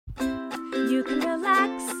you can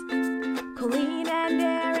relax. Colleen and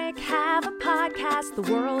Eric have a podcast. The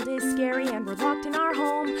world is scary and we're locked in our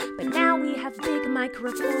home, but now we have big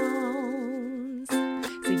microphones,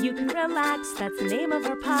 so you can relax. That's the name of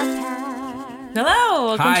our podcast. Hello,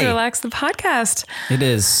 welcome Hi. to Relax the Podcast. It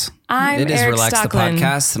is. I'm It is Eric Relax Stocklin. the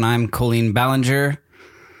Podcast, and I'm Colleen Ballinger.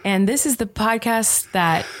 And this is the podcast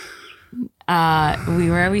that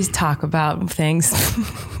we always talk about things.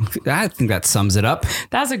 I think that sums it up.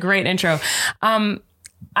 That was a great intro. I'm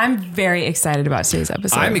very excited about today's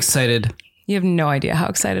episode. I'm excited. You have no idea how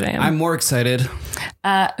excited I am. I'm more excited.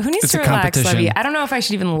 Who needs It's to a relax, competition. Levy? I don't know if I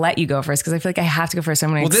should even let you go first because I feel like I have to go first. I'm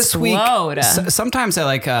going to This week, explode. sometimes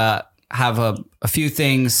I have a few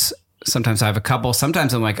things. Sometimes I have a couple.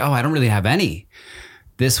 Sometimes I'm like, oh, I don't really have any.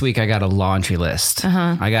 This week I got a laundry list.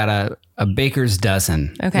 I got a baker's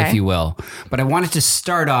dozen, Okay. if you will. But I wanted to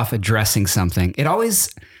start off addressing something. It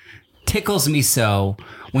always tickles me so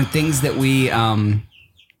when things that we,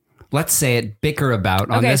 let's say it, bicker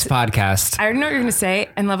about on Okay, this so- podcast. I already know what you're going to say.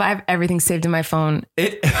 And love, I have everything saved in my phone.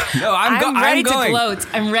 I'm ready going. to gloat.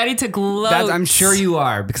 I'm ready to gloat. I'm sure you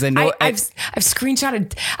are because I know. I've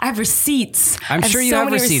screenshotted. I have receipts. I'm I sure you so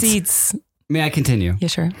have many receipts. May I continue? Yeah,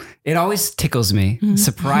 sure. It always tickles me,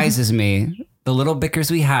 surprises me, the little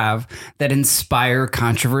bickers we have that inspire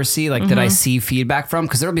controversy, like that I see feedback from,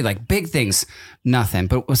 because there'll be like big things, nothing.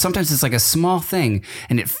 But sometimes it's like a small thing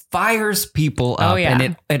and it fires people up. yeah.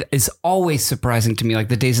 And it is always surprising to me. Like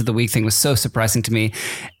the Days of the Week thing was so surprising to me.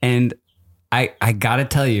 And I got to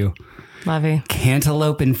tell you, Lovey.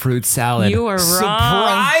 cantaloupe and fruit salad You were wrong.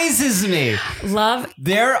 surprises me. Love.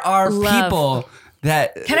 There are Love. people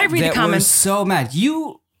that Can I read the that comments? Were so mad.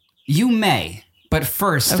 You may, but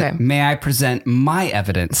first, Okay. may I present my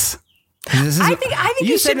evidence? I think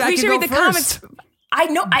you we said should I could read go the first. comments. I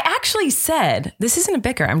know. I actually said, this isn't a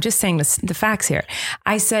bicker. I'm just saying the facts here.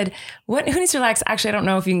 I said, who needs to relax? Actually, I don't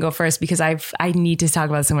know if you can go first because I need to talk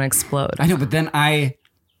about this. I'm going to explode. I know, but then I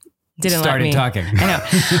Didn't started let me. talking. I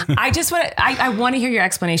know. I just want to, I want to hear your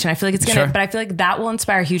explanation. I feel like it's going to, Sure. but I feel like that will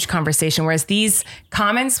inspire a huge conversation. Whereas these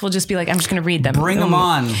comments will just be like, I'm just going to read them. Bring them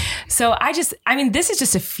on. So this is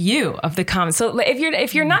just a few of the comments. So if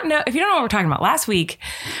you don't know what we're talking about, last week,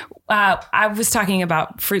 I was talking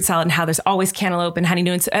about fruit salad and how there's always cantaloupe and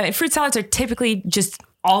honeydew. And fruit salads are typically just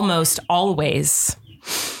almost always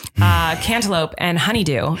cantaloupe and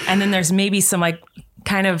honeydew. And then there's maybe some like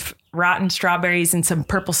kind of rotten strawberries and some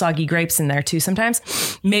purple soggy grapes in there too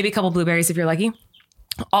sometimes. Maybe a couple blueberries if you're lucky.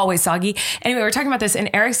 Always soggy. Anyway, we're talking about this, and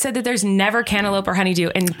Eric said that there's never cantaloupe or honeydew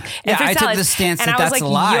in fruit I took salads. the stance and that I was that's like,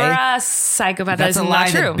 a lie. You're a psychopath. That's that a is lie not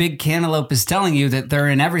true. that Big Cantaloupe is telling you that they're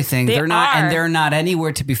in everything. They They're not, are. and they're not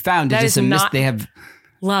anywhere to be found. That It is is a not- they have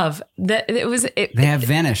Love. They have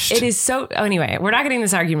vanished. It is so. Oh, anyway, we're not getting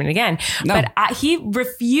this argument again. No. But he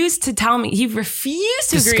refused to tell me. He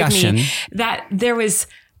refused to agree with Discussion. me that there was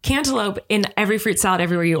cantaloupe in every fruit salad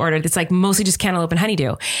everywhere you ordered. It's like mostly just cantaloupe and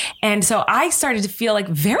honeydew. And so I started to feel like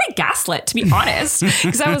very gaslit, to be honest,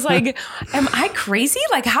 because I was like, am I crazy?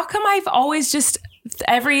 Like, how come I've always just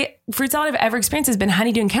every fruit salad I've ever experienced has been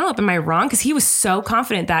honeydew and cantaloupe? Am I wrong? Because he was so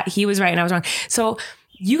confident that he was right and I was wrong. So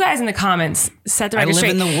you guys in the comments set the I record live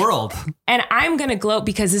straight. in the world. And I'm going to gloat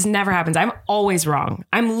because this never happens. I'm always wrong.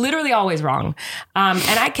 I'm literally always wrong. And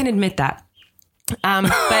I can admit that.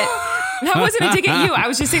 But that wasn't a dig at you. I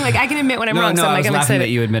was just saying, like, I can admit when I'm wrong. No, So I'm I like, was I'm laughing excited. that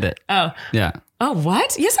you admit it. Oh. Yeah. Oh,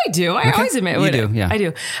 what? Yes, I do. I always admit You when do, yeah. I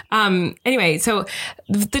do. Anyway, so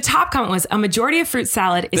the top comment was a majority of fruit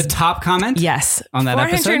salad is The top comment? yes. On that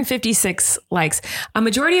episode? 456 likes. A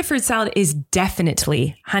majority of fruit salad is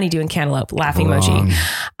definitely honeydew and cantaloupe. Laughing Wrong. emoji.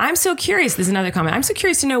 I'm so curious. There's another comment. I'm so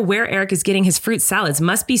curious to know where Eric is getting his fruit salads.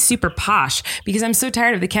 Must be super posh because I'm so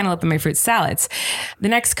tired of the cantaloupe in my fruit salads. The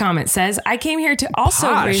next comment says, I came here to also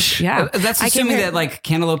Posh. That's I came assuming here- that like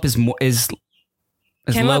cantaloupe is low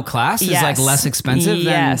Cantaloupe- class, is like Yes. less expensive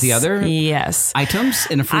than the other Yes. items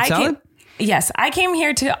in a fruit salad. Yes, I came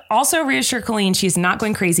here to also reassure Colleen she's not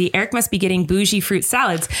going crazy. Eric must be getting bougie fruit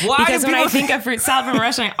salads Why because do when I people think of fruit salad from a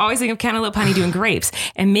restaurant, I always think of cantaloupe, honeydew, and grapes,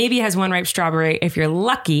 and maybe it has one ripe strawberry if you're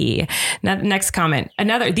lucky. Now, next comment. These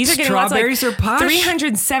are getting Strawberries lots are posh?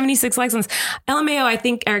 376 likes on this. LMAO, I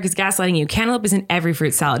think Eric is gaslighting you. Cantaloupe is in every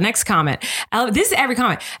fruit salad. Next comment. This is every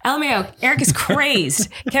comment. LMAO, Eric is crazed.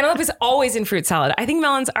 Cantaloupe is always in fruit salad. I think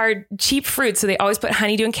melons are cheap fruit, so they always put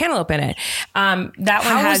honeydew and cantaloupe in it. That one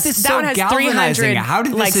How has is this that so one has galvanizing? 300 How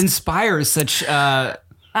did this likes. inspire such?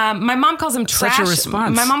 My mom calls them Such a trash.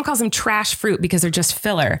 response. My mom calls them trash fruit because they're just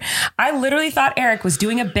filler. I literally thought Eric was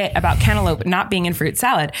doing a bit about cantaloupe not being in fruit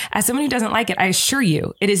salad. As someone who doesn't like it, I assure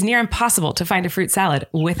you, it is near impossible to find a fruit salad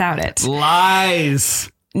without it. Lies.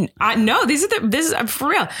 No, this is for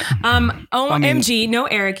real. OMG, no,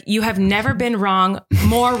 Eric, you have never been wrong,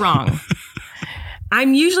 more wrong.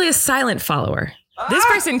 I'm usually a silent follower. This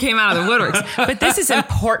person came out of the woodworks, but this is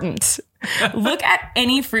important. Look at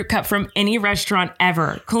any fruit cup from any restaurant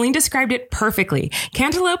ever. Colleen described it perfectly.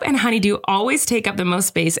 Cantaloupe and honeydew always take up the most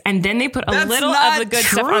space, and then they put a little of the good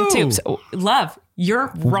stuff on tubes. Love,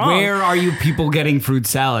 you're wrong. Where are you people getting fruit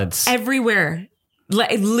salads? Everywhere.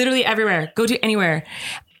 Literally everywhere. Go to anywhere.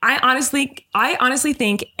 I honestly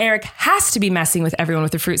think Eric has to be messing with everyone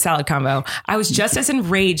with the fruit salad combo. I was just as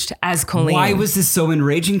enraged as Colleen. Why was this so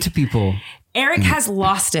enraging to people? Eric has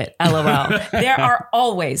lost it, LOL. There are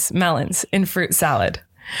always melons in fruit salad.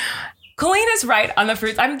 Colleen is right on the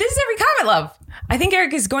fruits. This is every comment, love. I think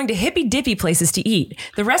Eric is going to hippy dippy places to eat.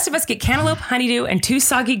 The rest of us get cantaloupe, honeydew, and 2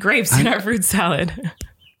 soggy grapes in our fruit salad.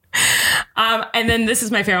 And then this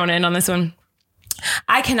is my favorite one to end on this one.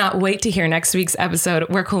 I cannot wait to hear next week's episode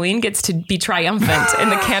where Colleen gets to be triumphant in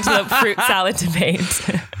the cantaloupe fruit salad debate.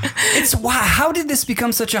 How did this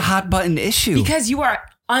become such a hot button issue? Because you are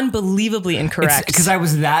unbelievably incorrect. Because I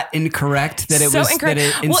was that incorrect that it so was incorrect.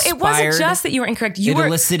 That it inspired. Well, it wasn't just that you were incorrect. It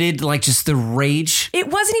elicited like just the rage. It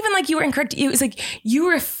wasn't even like you were incorrect. It was like you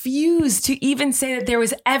refused to even say that there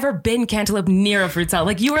was ever been cantaloupe near a fruit salad.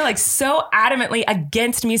 Like you were like so adamantly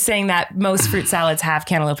against me saying that most fruit salads have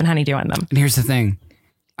cantaloupe and honeydew on them. And here's the thing.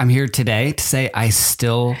 I'm here today to say I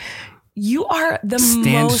still you are the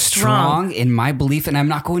stand most strong wrong. In my belief, and I'm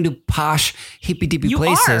not going to posh hippy dippy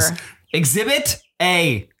places. Are. Exhibit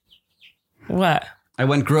A. What? I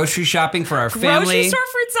went grocery shopping for our family. Grocery store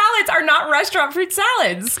fruit salads are not restaurant fruit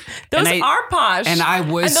salads. Those are posh. And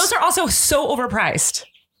those are also so overpriced.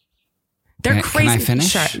 They're crazy. Can I finish?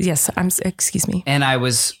 Sure. Yes. Excuse me. And I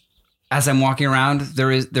was, as I'm walking around,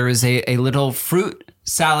 there is a little fruit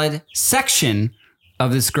salad section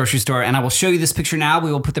of this grocery store. And I will show you this picture now.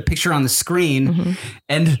 We will put the picture on the screen. Mm-hmm.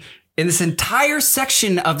 And in this entire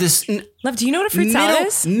section of this... Love, do you know what a fruit salad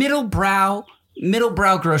is? Middle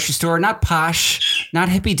brow grocery store, not posh, not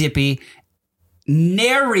hippy dippy,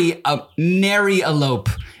 nary a lope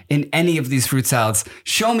in any of these fruit salads.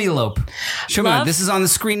 Show me a lope. Show me. This is on the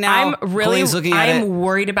screen now. I'm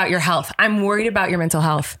worried about your health. I'm worried about your mental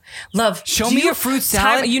health. Love, show me a fruit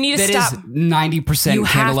salad you need to stop. Is 90%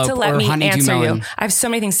 cantaloupe or honeydew melon. You. I have so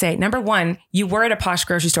many things to say. Number one, you were at a posh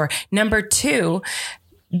grocery store. Number two,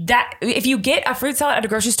 that if you get a fruit salad at a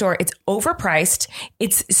grocery store, it's overpriced.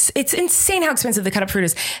 It's insane how expensive the cut up fruit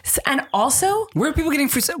is. And also, where are people getting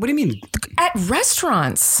fruit salad? What do you mean? At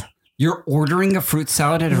restaurants. You're ordering a fruit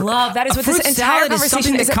salad at a love. That is what this entire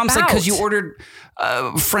conversation is something that comes about. like because you ordered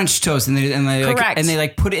French toast and they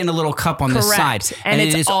like put it in a little cup on the side, and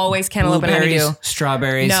it's always cantaloupe and honeydew,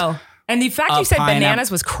 strawberries. No. And the fact you said bananas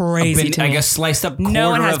was crazy to me. I guess sliced up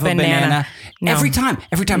quarter of a banana. No. Every time.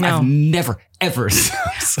 No. I've never, ever.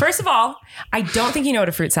 First of all, I don't think you know what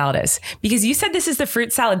a fruit salad is because you said this is the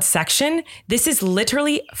fruit salad section. This is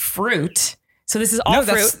literally fruit. So this is all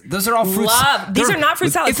fruit. Those are all fruits. These are not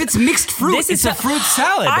fruit salads. If it's mixed fruit, it's a fruit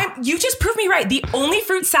salad. You just proved me right. The only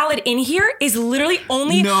fruit salad in here is literally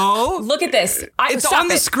only... No. Look at this. It's on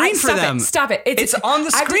the screen for them. Stop it. It's on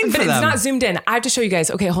the screen for them. But it's not zoomed in. I have to show you guys.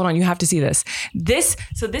 Okay, hold on. You have to see this.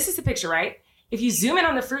 So this is the picture, right? If you zoom in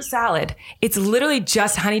on the fruit salad, it's literally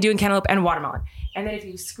just honeydew and cantaloupe and watermelon. And then if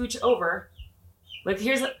you scooch over, like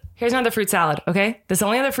here's another fruit salad, okay? There's the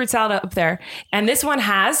only other fruit salad up there. And this one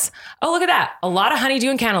has, oh, look at that. A lot of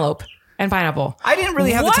honeydew and cantaloupe and pineapple. I didn't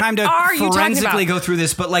really have the time to forensically go through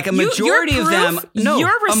this, but like a majority of them,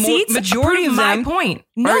 your receipts majority of them, my point.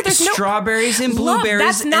 No, there's strawberries and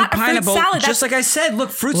blueberries and pineapple. Just like I said,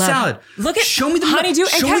 look, fruit salad. Look at show me the honeydew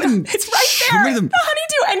and cantaloupe. It's right there. The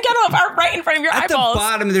honeydew and cantaloupe are right in front of your eyeballs. At the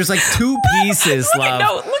bottom, there's like 2 pieces.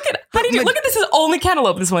 No, look at honeydew. Look at this is only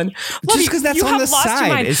cantaloupe. This one. Just because that's on the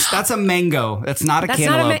side, that's a mango. That's not a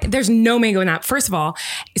cantaloupe. There's no mango in that. First of all,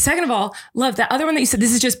 second of all, love that other one that you said.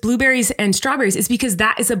 This is just blueberries and strawberries. It's because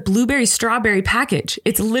that is a blueberry strawberry package.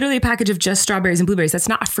 It's literally a package of just strawberries and blueberries. That's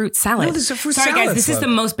not a fruit salad. No, this is a fruit salad. Sorry, guys. This is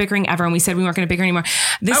the most bickering ever, and we said we weren't going to bicker anymore.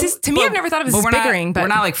 To me, I've never thought of this as bickering. But we're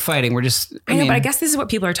not like fighting. We're just. I know, but I guess this is what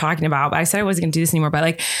people are talking about. But I said I wasn't going to do this anymore. But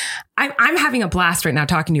like, I'm having a blast right now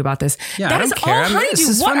talking to you about this. Yeah, I don't care. This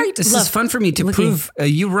is fun for me to prove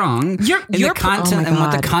you wrong. Your content and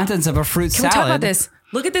what the contents of a fruit salad. Can we talk about this?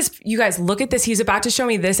 Look at this, you guys. Look at this. He's about to show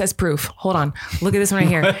me this as proof. Hold on. Look at this one right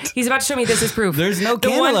here. He's about to show me this as proof. There's no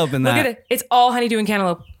cantaloupe in that. Look at it. It's all honeydew and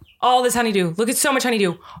cantaloupe. All this honeydew. Look at so much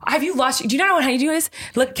honeydew. Have you lost? Do you not know what honeydew is?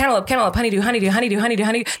 Look, cantaloupe, honeydew.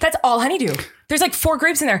 That's all honeydew. There's like 4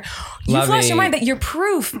 grapes in there. You've lost your mind that your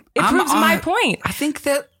proof. It proves my point. I think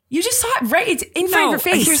that you just saw it right. It's in front of your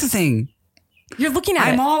face. Here's the thing. You're looking at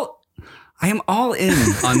I am all in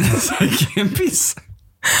on this. I can't be.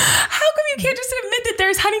 How come you can't just admit that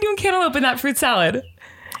there's honeydew and cantaloupe in that fruit salad?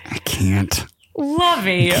 I can't.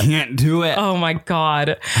 Lovey. Can't do it. Oh my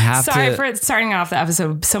God. Sorry for starting off the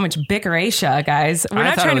episode with so much bickeratia, guys. We're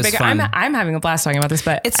not trying to bicker. I'm having a blast talking about this,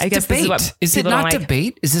 but it's I guess debate. This is what is it not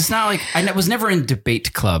debate? Is this not like, I was never in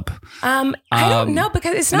debate club. I don't know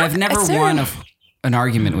because it's not. I've never won an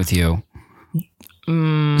argument with you. So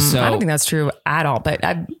I don't think that's true at all, but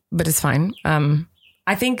it's fine.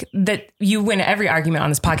 I think that you win every argument on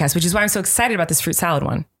this podcast, which is why I'm so excited about this fruit salad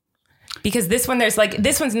one. Because this one,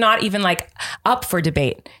 this one's not even like up for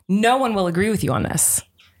debate. No one will agree with you on this.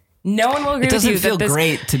 No one will agree with you. It doesn't feel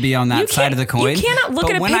great to be on that side of the coin. You cannot look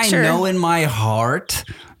at a picture. When I know in my heart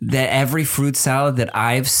that every fruit salad that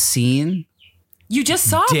I've seen, you just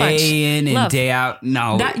saw a bunch. Day in and day out.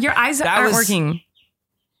 No. Your eyes aren't working.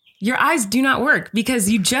 Your eyes do not work because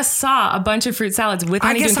you just saw a bunch of fruit salads with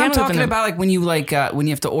honeydew and cantaloupe in them. I'm talking about like when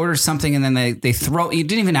you have to order something and then they throw, you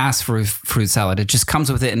didn't even ask for a fruit salad. It just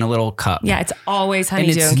comes with it in a little cup. Yeah, it's always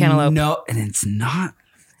honeydew and cantaloupe. And it's not.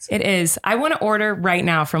 It is. I want to order right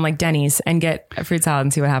now from like Denny's and get a fruit salad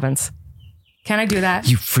and see what happens. Can I do that?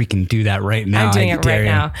 You freaking do that right now. I'm doing it right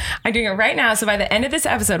now. I'm doing it right now. So by the end of this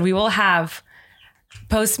episode, we will have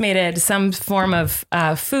Postmated some form of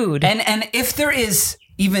food. And if there is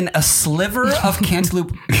even a sliver of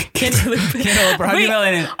cantaloupe or honey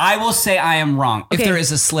melon, I will say I am wrong. Okay. If there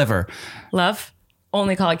is a sliver. Love,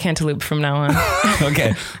 only call it cantaloupe from now on.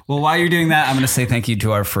 Okay. Well, while you're doing that, I'm going to say thank you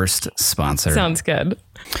to our first sponsor. Sounds good.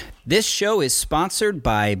 This show is sponsored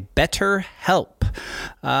by BetterHelp.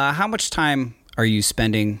 How much time are you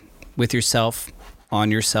spending with yourself, on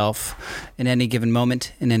yourself, in any given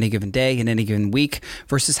moment, in any given day, in any given week,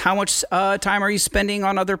 versus how much time are you spending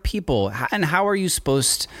on other people? And how are you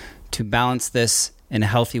supposed to balance this in a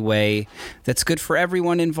healthy way that's good for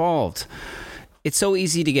everyone involved? It's so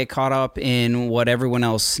easy to get caught up in what everyone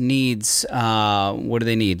else needs. What do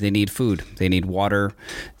they need? They need food. They need water.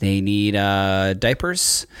 They need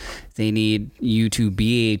diapers. They need you to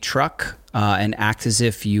be a truck and act as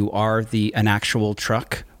if you are an actual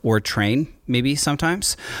truck or train, maybe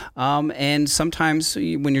sometimes. And sometimes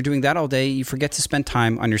when you're doing that all day, you forget to spend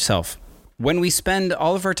time on yourself. When we spend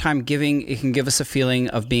all of our time giving, it can give us a feeling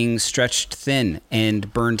of being stretched thin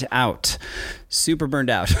and burned out. Super burned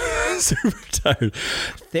out. Super tired.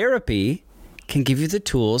 Therapy can give you the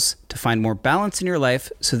tools to find more balance in your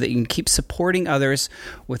life so that you can keep supporting others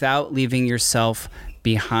without leaving yourself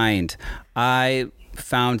behind. I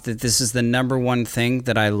found that this is the number one thing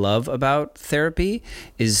that I love about therapy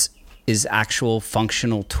is actual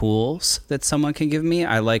functional tools that someone can give me.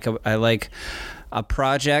 I like a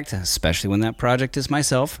project, especially when that project is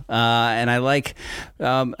myself, and I like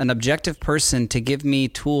an objective person to give me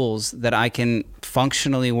tools that I can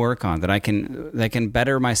functionally work on, that I can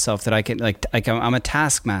better myself, that I can I'm a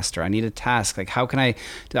taskmaster. I need a task. Like, how can I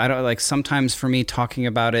don't like, sometimes for me talking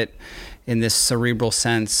about it in this cerebral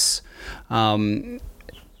sense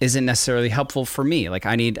isn't necessarily helpful for me. Like,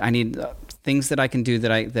 I need things that I can do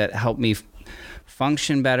that help me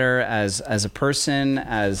function better as a person,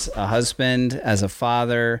 as a husband, as a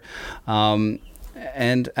father, and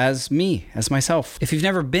as myself. If you've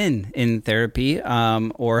never been in therapy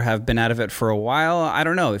or have been out of it for a while, I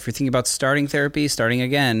don't know. If you're thinking about starting therapy, starting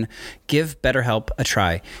again, give BetterHelp a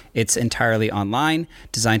try. It's entirely online,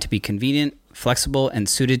 designed to be convenient, flexible, and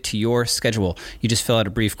suited to your schedule. You just fill out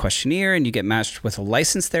a brief questionnaire and you get matched with a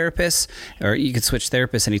licensed therapist, or you can switch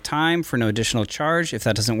therapists anytime for no additional charge if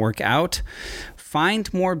that doesn't work out.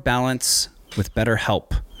 Find more balance with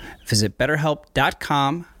BetterHelp. Visit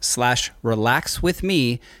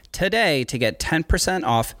BetterHelp.com/relaxwithme today to get 10%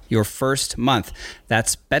 off your first month.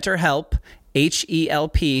 That's BetterHelp,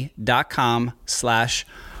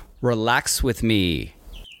 HELP.com/relaxwithme.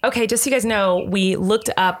 Okay, just so you guys know, we looked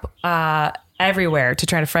up everywhere to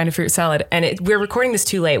try to find a fruit salad, and we're recording this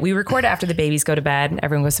too late. We record after the babies go to bed and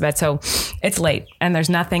everyone goes to bed, so it's late, and there's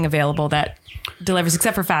nothing available that delivers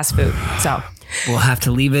except for fast food. So we'll have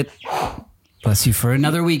to leave it, bless you, for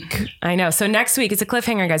another week. I know. So next week, it's a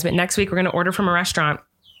cliffhanger, guys, but next week we're going to order from a restaurant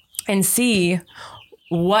and see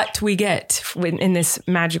what we get in this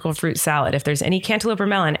magical fruit salad. If there's any cantaloupe or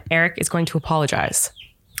melon, Eric is going to apologize.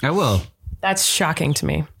 I will. That's shocking to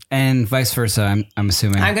me. And vice versa, I'm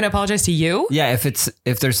assuming. I'm going to apologize to you? Yeah,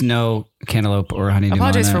 if there's no cantaloupe or honeydew.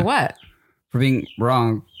 Apologize for what? For being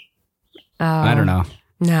wrong. I don't know.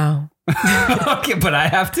 No. Okay, but I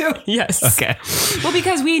have to? Yes. Okay. Well,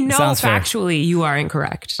 because we know Sounds fair. factually you are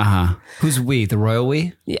incorrect. Uh-huh. Who's we? The royal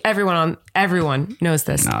we? Everyone knows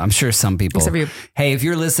this. No, I'm sure some people. Except for you. Hey, if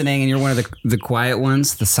you're listening and you're one of the quiet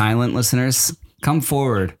ones, the silent listeners, come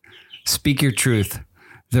forward. Speak your truth.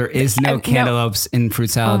 There is no cantaloupes in fruit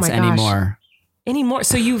salads anymore. Anymore.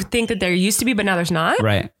 So you think that there used to be, but now there's not?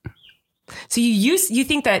 Right. So you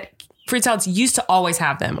think that fruit salads used to always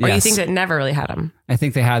have them, or you Yes. think that never really had them? I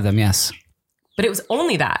think they had them, yes. But it was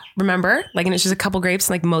only that, remember? Like, and it's just a couple grapes,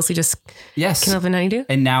 and like mostly just Yes. cantaloupe and honeydew.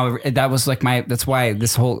 And now that was like that's why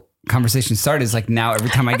this whole conversation started, is like now every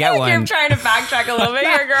time I get one. You're trying to backtrack a little bit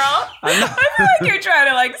here, girl. I feel like you're trying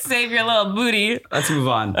to like save your little booty. Let's move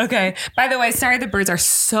on. Okay. By the way, sorry the birds are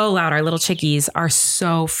so loud. Our little chickies are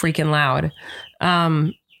so freaking loud.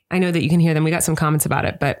 I know that you can hear them. We got some comments about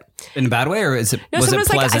it, but In a bad way, or was it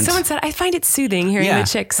pleasant? Someone said, I find it soothing hearing the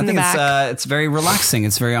chicks in the back. It's very relaxing.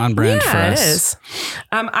 It's very on brand for Yeah, us. it is.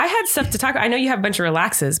 I had stuff to talk about. I know you have a bunch of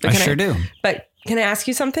relaxes, but I sure do. But can I ask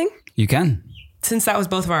you something? You can. Since that was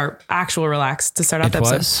both of our actual relax to start off the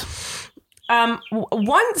episode.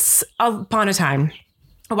 Once upon a time,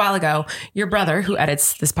 a while ago, your brother, who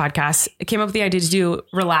edits this podcast, came up with the idea to do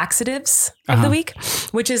relaxatives of the week,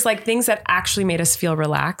 which is like things that actually made us feel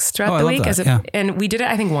relaxed throughout the week. And we did it,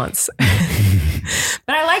 I think, once.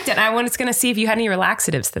 But I liked it. I was going to see if you had any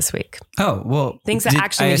relaxatives this week. Oh, well. Things that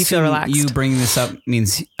actually made you feel relaxed. You bringing this up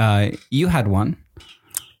means you had one.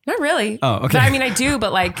 Not really. Oh, okay. But I mean, I do,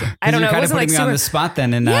 but like, I don't know. It wasn't like me super on the spot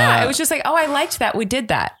then. And it was just like, oh, I liked that. We did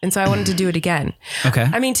that. And so I wanted to do it again. Okay.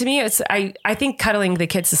 I mean, to me, I think cuddling the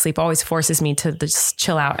kids to sleep always forces me to just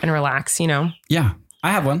chill out and relax, you know? Yeah, I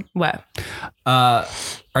have one. What? Our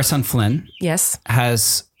son Flynn Yes.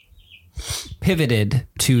 has pivoted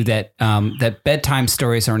to that bedtime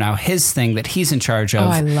stories are now his thing that he's in charge of. Oh,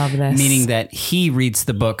 I love this. Meaning that he reads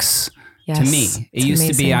the books to Yes, me. It it's used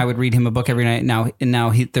to be amazing. I would read him a book every night. Now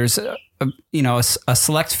there's a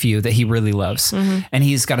select few that he really loves, and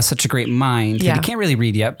he's got such a great mind. Mm-hmm. Yeah. He can't really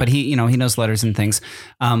read yet, but he knows letters and things.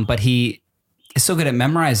 But he is so good at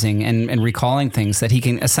memorizing and recalling things that he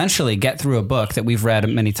can essentially get through a book that we've read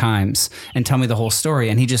many times and tell me the whole story.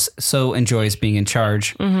 And he just so enjoys being in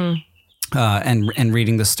charge and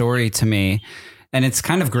reading the story to me. And it's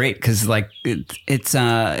kind of great because like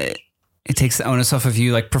it takes the onus off of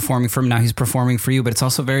you, like performing for him. Now he's performing for you, but it's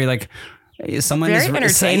also very like someone Very is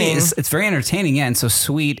entertaining. It's very entertaining, yeah, and so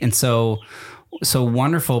sweet and so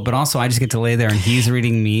wonderful. But also, I just get to lay there and he's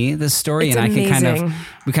reading me the story, It's and amazing.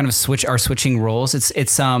 we kind of switching roles.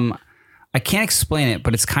 It's I can't explain it,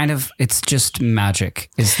 but it's just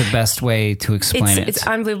magic is the best way to explain it. It's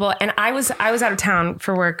unbelievable. And I was out of town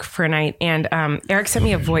for work for a night, and Eric sent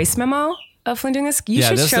me a voice memo of Flynn doing this. You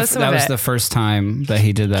should show some of it. That was the first time that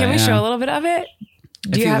he did that. Can we show a little bit of it?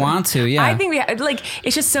 If you want to, yeah. I think we like.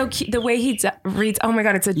 It's just so cute the way he reads. Oh my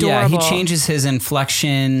god, it's adorable. Yeah, he changes his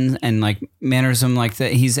inflection and like mannerism like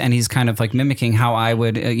that. He's kind of like mimicking how I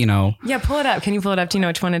would, Yeah, pull it up. Can you pull it up? Do you know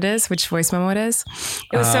which one it is? Which voice memo it is?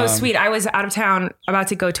 It was so sweet. I was out of town about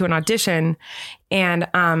to go to an audition, and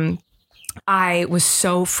I was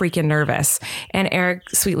so freaking nervous. And Eric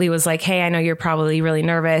sweetly was like, hey, I know you're probably really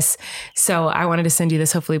nervous, so I wanted to send you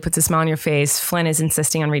this. Hopefully it puts a smile on your face. Flynn is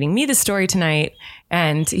insisting on reading me the story tonight.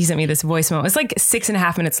 And he sent me this voice memo. It's like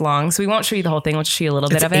 6.5 minutes long. So we won't show you the whole thing. We'll just show you a little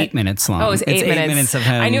bit of it. 8 minutes long. Oh, it's 8 minutes. 8 minutes of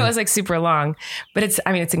him. I knew it was like super long, but it's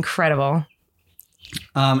incredible.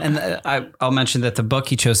 I'll mention that the book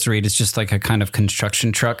he chose to read is just like a kind of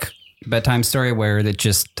construction truck bedtime story where it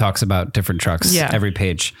just talks about different trucks every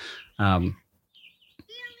page. He only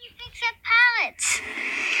picks up pallets.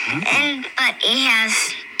 But he has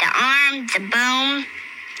the arm, the boom.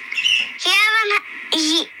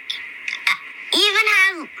 He even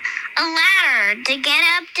has a ladder to get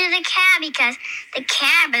up to the cab because the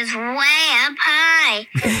cab is way up high.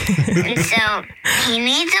 And so he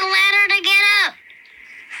needs a ladder to get up.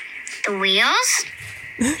 The wheels,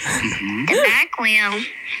 the back wheel,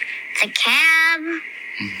 the cab.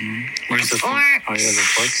 Where's the forks. Oh, yeah, the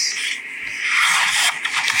forks.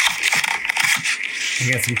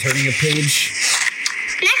 I got some turning a page.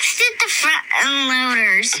 Next to the front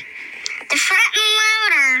loaders. The front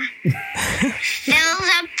loader fills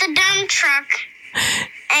up the dump truck.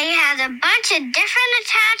 And it has a bunch of different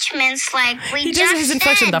attachments like we He just does his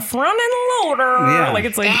inflection, said. the front end loader. Yeah. Like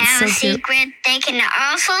it's They like have so a cute. secret. They can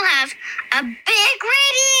also have a big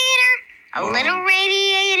radiator, a little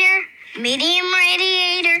radiator, medium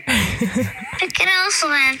radiator. It can also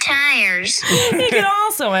have tires. He can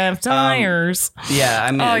also have tires. Yeah,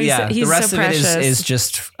 I mean, Oh, he's the rest so of it precious. is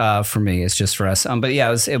just for me. It's just for us. But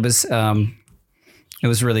yeah, it was It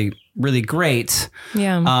was really, really great.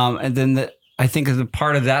 Yeah. And then I think the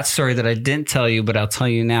part of that story that I didn't tell you, but I'll tell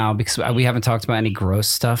you now because we haven't talked about any gross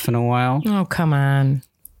stuff in a while. Oh, come on.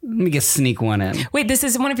 Let me just sneak one in. Wait, this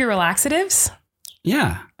is one of your laxatives?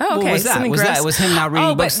 Yeah. Oh, okay. What was that? Something Was gross. that? Was him not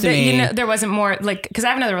reading books to me? You know, there wasn't more like, because I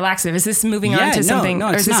have another relaxative. Is this moving on to something? No,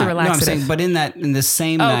 or it's is this not. a relaxative? No, I'm saying, but in the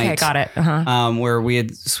same night. Okay, got it. Uh-huh. Where we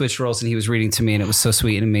had switched roles and he was reading to me and it was so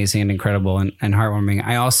sweet and amazing and incredible and heartwarming.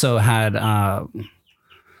 I also had a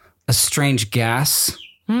strange gas,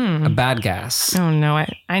 a bad gas. Oh no,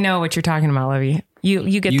 I know what you're talking about, Livy.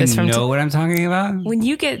 You get this from You know what I'm talking about? when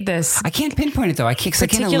you get this I can't pinpoint it though. I can't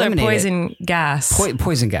particular eliminate poison gas.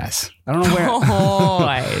 Poison gas. I don't know where.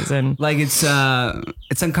 Poison. Like it's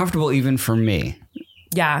uncomfortable even for me.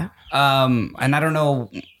 Yeah. And I don't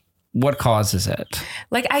know what causes it.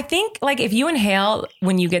 Like, I think, like, if you inhale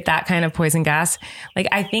when you get that kind of poison gas, like,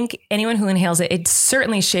 I think anyone who inhales it, it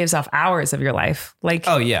certainly shaves off hours of your life. Like,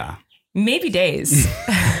 Oh yeah. maybe days.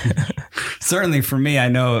 Certainly for me, I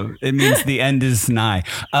know it means the end is nigh.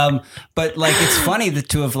 But like, it's funny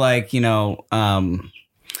to have like,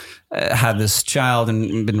 had this child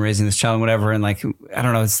and been raising this child and whatever. And like, I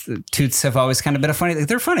don't know, toots have always kind of been a funny, like,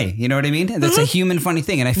 they're funny. You know what I mean? That's a human funny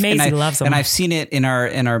thing. And Maisie loves them. And I've seen it in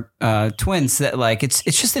our twins that like, it's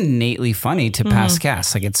just innately funny to pass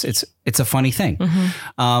gas. Like it's a funny thing.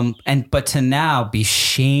 But to now be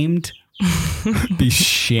shamed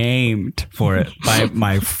for it by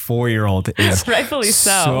my 4-year-old is Rightfully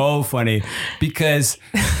so. funny because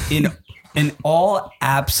in all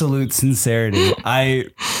absolute sincerity, I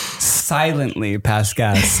silently pass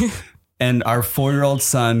gas and our 4-year-old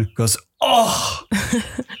son goes, "Oh,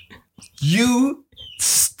 you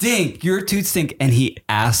stink, your toots stink," and he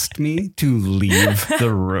asked me to leave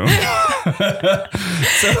the room.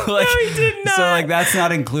 So like, No, he did not. so like that's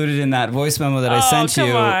not included in that voice memo that I sent come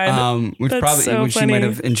you, on. which That's so you funny. might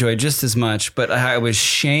have enjoyed just as much. But I was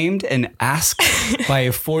shamed and asked by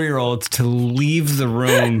a 4-year-old to leave the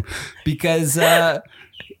room because he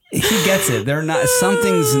gets it. They're not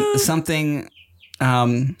something. That's I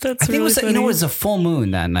think really it was funny. it was a full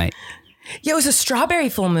moon that night. Yeah, it was a strawberry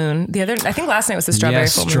full moon. I think last night was the strawberry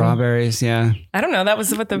Yes, full moon. strawberries. Yeah, I don't know. That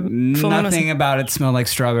was what the full moon was. nothing about it smelled like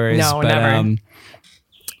strawberries. No, but, never.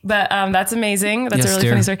 But that's amazing. That's Yes, a really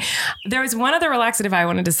dear. funny story. There was one other relaxative I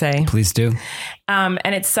wanted to say, Please do. and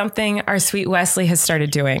it's something our sweet Wesley has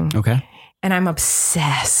started doing. Okay. And I'm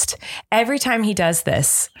obsessed. Every time he does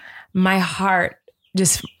this, my heart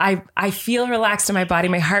just, I feel relaxed in my body.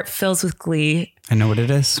 My heart fills with glee. I know what it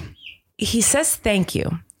is. He says thank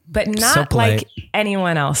you, but So not polite. like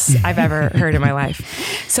anyone else I've ever heard in my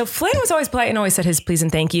life. So Flynn was always polite and always said his please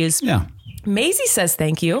and thank yous. Yeah. Maisie says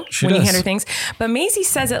thank you She when you does. hand her things, but Maisie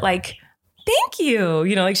says it like, thank you.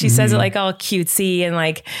 You know, like she says it like all cutesy and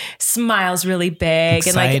like smiles really big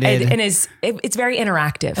Excited. and like, it's very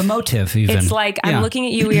interactive. Emotive even. It's like, Yeah. I'm looking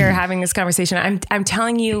at you, we are having this conversation. I'm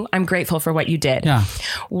telling you, I'm grateful for what you did. Yeah.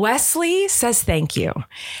 Wesley says thank you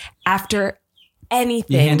after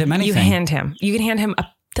anything. You hand him anything. You hand him. You can hand him a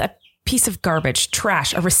piece of garbage,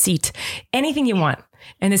 trash, a receipt, anything you want.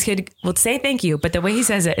 And this kid will say thank you, but the way he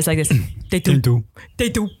says it is like this. They do. They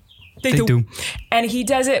do. They do. And he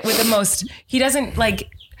does it with the most, he doesn't like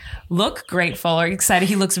look grateful or excited.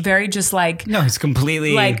 He looks very just like, No, it's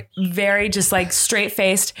completely like very just like straight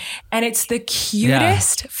faced. And it's the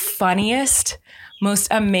cutest, funniest, most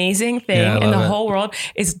amazing thing Yeah, I in the love it. whole world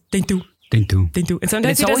is they do. They do. They do. And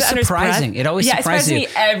sometimes It's he does always it under his surprising. breath. It always surprises me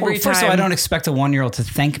every time. First of all, I don't expect a 1-year-old to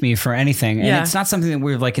thank me for anything, and Yeah. it's not something that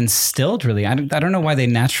we've like instilled. Really, I don't know why they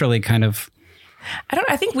naturally kind of.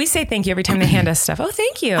 I think we say thank you every time they hand us stuff. Oh,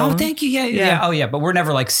 thank you. Oh, thank you. Yeah. Oh, yeah. But we're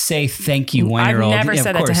never like say thank you 1-year-old. I've never Yeah,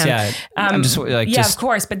 said of that to course, him. Yeah. I'm just like yeah, just of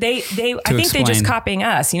course. But they I think they're just explain. copying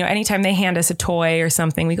us. You know, anytime they hand us a toy or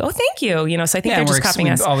something, we go, oh, thank you. You know, so I think yeah. they're just copying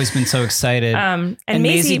We've us. always been so excited. And and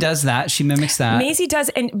Maisie Maisie does that. She mimics that. Maisie does,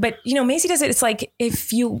 but you know, Maisie does it. It's like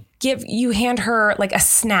if you hand her like a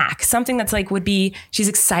snack, something that's like would be she's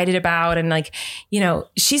excited about, and like, you know,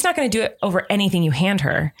 she's not going to do it over anything you hand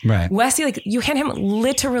her. Right. Wesley, like you hand him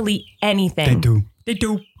literally anything. They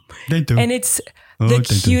do. And it's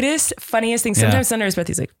the cutest, funniest thing. Sometimes under his breath,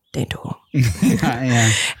 he's like, they do.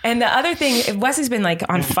 yeah. And the other thing, Wesley's been like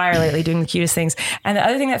on fire lately doing the cutest things. And the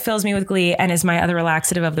other thing that fills me with glee and is my other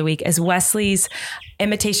relaxative of the week is Wesley's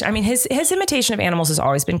imitation. I mean, his imitation of animals has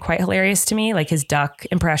always been quite hilarious to me. Like his duck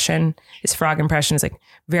impression, his frog impression is like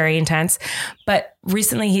very intense. But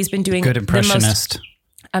recently he's been doing Good the most impressionist.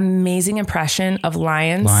 amazing impression of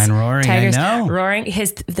lions. Lion roaring, I tigers know. roaring.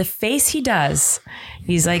 The face he does,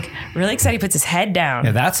 he's like really excited. He puts his head down.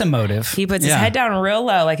 Yeah, that's emotive. He puts his head down real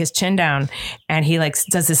low, like his chin down, and he like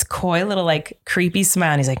does this coy little like creepy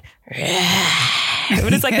smile. And he's like,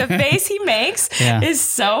 but it's like the face he makes is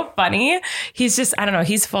so funny. He's just, I don't know.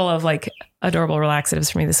 He's full of like adorable relaxatives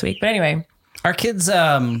for me this week. But anyway, Our kids,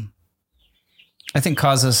 I think,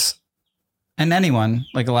 cause us and anyone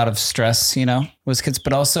like a lot of stress, you know, with kids,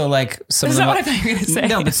 but also like some That's of the not what I thought you were going to say.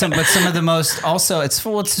 No, but some of the most also it's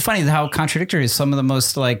funny how contradictory some of the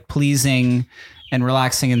most like pleasing and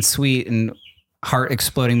relaxing and sweet and heart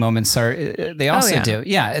exploding moments are. They also do.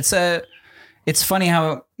 Yeah, it's funny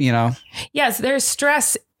how, you know. Yes, there's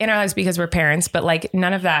stress in our lives because we're parents, but like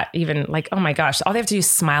none of that even like, oh my gosh, all they have to do is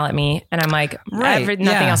smile at me. And I'm like, nothing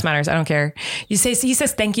else matters. I don't care. He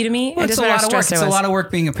says thank you to me. Well, it's a lot of work. It's a lot of work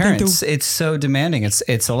being a parent. It's so demanding.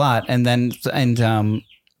 It's a lot. And then, the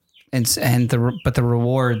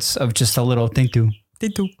rewards of just a little thank you.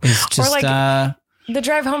 Is just, or like, the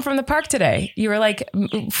drive home from the park today, you were like,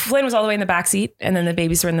 Flynn was all the way in the back seat and then the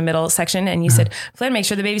babies were in the middle section. And you said, Flynn, make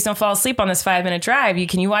sure the babies don't fall asleep on this 5-minute drive.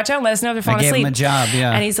 Can you watch out and let us know if they're falling asleep? I gave him a job,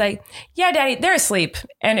 yeah. And he's like, yeah, Daddy, they're asleep.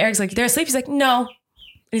 And Eric's like, they're asleep? He's like, no.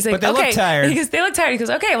 And he's like, but they look tired. He goes, they look tired. He goes,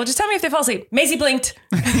 okay, well, just tell me if they fall asleep. Maisie blinked.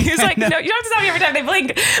 He was like, no, you don't have to tell me every time they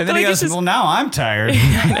blink. And then he goes, well, now I'm tired.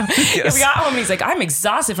 Yes. We got home and he's like, I'm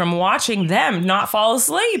exhausted from watching them not fall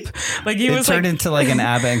asleep. Like it turned into like an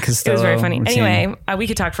Abbott and Costello. It was very funny. routine. Anyway, we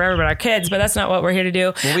could talk forever about our kids, but that's not what we're here to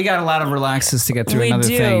do. Well, we got a lot of relaxes to get through and other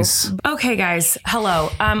things. Okay, guys. Hello.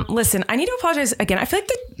 Listen, I need to apologize again. I feel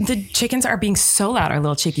like the chickens are being so loud, our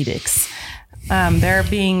little chickie dicks. They're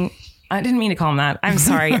being... I didn't mean to call them that. I'm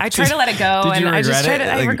sorry. I tried to let it go. Did you and I just tried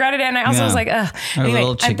regret to, it? I regretted it. And I also was like, ugh.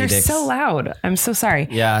 Anyway, they're dicks. so loud. I'm so sorry.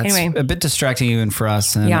 Yeah, it's anyway, a bit distracting even for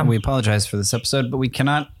us. And we apologize for this episode, but we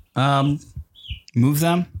cannot move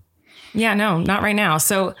them. Yeah, no, not right now.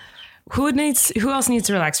 So who else needs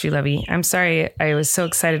to relax for you, Levy? I'm sorry. I was so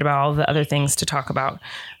excited about all the other things to talk about.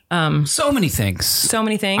 So many things. So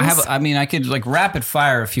many things. I could like rapid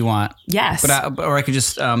fire if you want. Yes. Or I could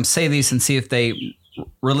just say these and see if they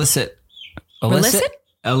elicit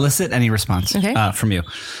any response from you.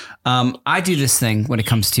 I do this thing when it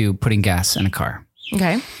comes to putting gas in a car.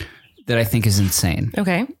 Okay. That I think is insane.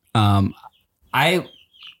 Okay. I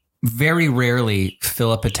very rarely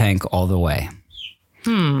fill up a tank all the way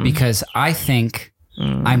because I think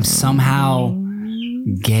I'm somehow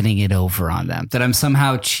getting it over on them, that I'm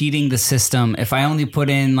somehow cheating the system. If I only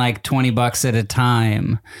put in like $20 at a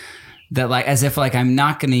time, that like, as if like I'm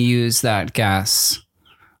not going to use that gas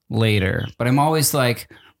later, but I'm always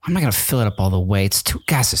like, I'm not going to fill it up all the way.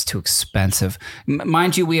 Gas is too expensive.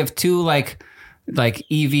 Mind you, we have two like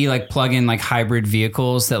EV, like plug-in, like hybrid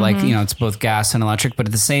vehicles that like, you know, it's both gas and electric, but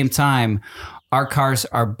at the same time, our cars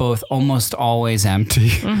are both almost always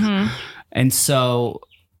empty. And so...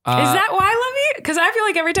 is that why, Levy? Because I feel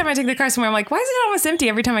like every time I take the car somewhere, I'm like, why is it almost empty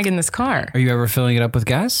every time I get in this car? Are you ever filling it up with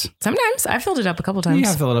gas? Sometimes. I filled it up a couple times.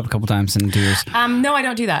 Yeah, I filled it up a couple times in 2 years. No, I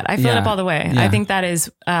don't do that. I fill it up all the way. Yeah. I think that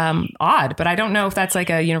is odd, but I don't know if that's like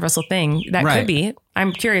a universal thing. That could be.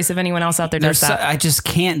 I'm curious if anyone else out there does that. I just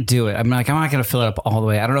can't do it. I'm like, I'm not going to fill it up all the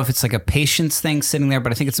way. I don't know if it's like a patience thing sitting there,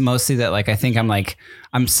 but I think it's mostly that like, I think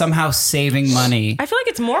I'm somehow saving money. I feel like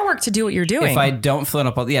it's more work to do what you're doing. If I don't fill it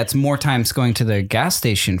up, it's more times going to the gas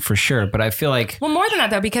station for sure. But I feel like, well, more than that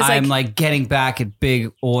though, because I'm like getting back at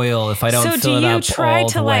big oil if I don't fill it up all the way. So do you try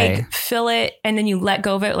to like fill it and then you let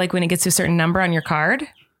go of it like when it gets to a certain number on your card?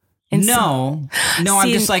 And no, I'm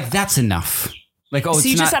just like, that's enough. Like, so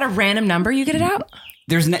you just at a random number, you get it out?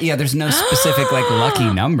 There's no specific like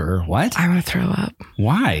lucky number. What? I want to throw up.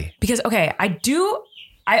 Why? Because, okay,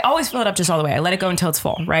 I always fill it up just all the way. I let it go until it's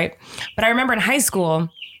full, right? But I remember in high school,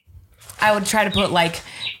 I would try to put like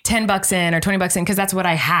 $10 in or $20 in because that's what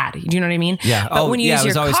I had. Do you know what I mean? Yeah. But when you use it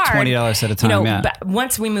was your always card, $20 at a time. But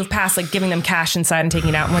once we moved past like giving them cash inside and taking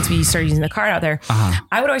it out, and once we started using the card out there,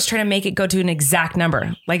 I would always try to make it go to an exact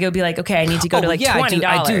number. Like it would be like, okay, I need to go to like $20.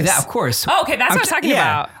 I do that, of course. Oh, okay, that's what I was talking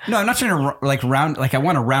about. No, I'm not trying to like round. Like I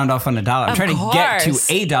want to round off on $1. I'm trying to get to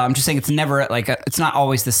 $1. I'm just saying it's never like it's not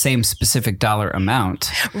always the same specific dollar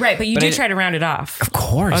amount. Right, but you do try to round it off. Of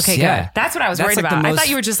course. Okay, good. That's what I was worried about. I thought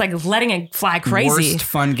you were just like letting it fly crazy. Worst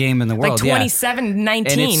fun game in the world. Like 27-19. And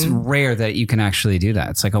it's rare that you can actually do that.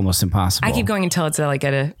 It's like almost impossible. I keep going until it's like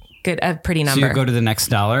a pretty number. So you go to the next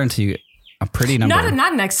dollar until you a pretty number.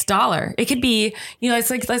 Not next dollar. It could be, it's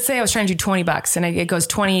like, let's say I was trying to do $20 and it goes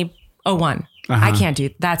 20.01. I can't do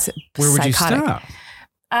that's Where would psychotic. you stop?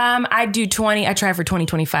 I do 20. I try for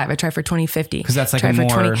 20.25. I try for 20.50. Because that's like a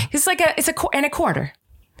more. It's like it's a quarter.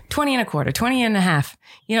 20 and a quarter, 20 and a half,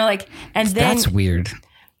 you know, like, and then That's weird.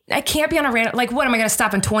 I can't be on a random, like, what am I going to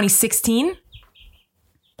stop in 2016?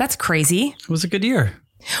 That's crazy. It was a good year.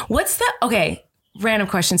 What's the, okay, random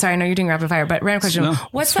question. Sorry, I know you're doing rapid fire, but random question. No,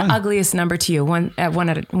 What's it's the fine. ugliest number to you? 1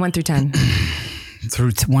 through 10.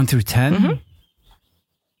 Through 1 through 10? Mm-hmm.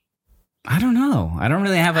 I don't know. I don't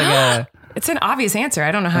really have like a It's an obvious answer.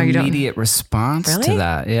 I don't know how you don't. immediate response to Really?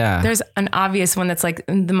 that. Yeah. There's an obvious one that's like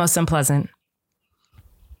the most unpleasant.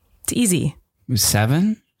 It's easy.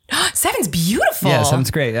 7? 7's beautiful. Yeah,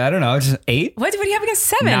 7's great. I don't know. Just 8? What do you have against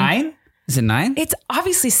 7? 9? Is it 9? It's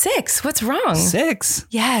obviously 6. What's wrong? 6.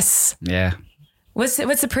 Yes. Yeah. What's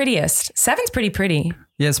the prettiest? 7's pretty.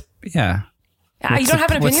 Yes. Yeah. You don't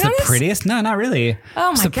have an opinion What's on the this? prettiest? No, not really. Oh my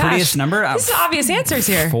What's the gosh. prettiest number? This is obvious answers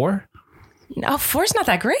here. 4? No, 4's not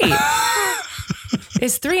that great.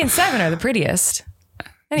 It's 3 and 7 are the prettiest.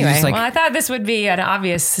 Anyway, just like- well, I thought this would be an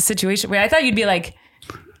obvious situation. Where I thought you'd be like,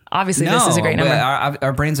 obviously this is a great number. But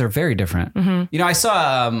our brains are very different. Mm-hmm. You know, I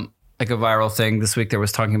saw like a viral thing this week that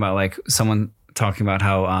was talking about like someone talking about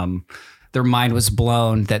how their mind was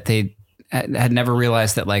blown that they had never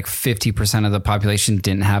realized that like 50% of the population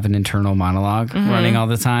didn't have an internal monologue running all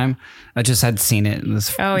the time. I just had seen it. This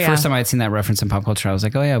first time I had seen that reference in pop culture. I was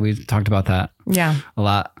like, oh yeah, we've talked about that Yeah. a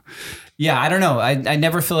lot. Yeah, I don't know. I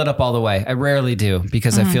never fill it up all the way. I rarely do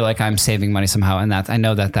because I feel like I'm saving money somehow. And I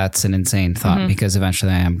know that that's an insane thought because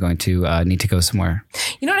eventually I am going to need to go somewhere.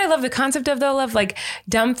 You know what I love the concept of though? Love like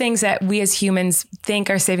dumb things that we as humans think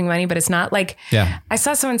are saving money, but it's not. Like, Yeah. I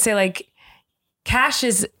saw someone say like, cash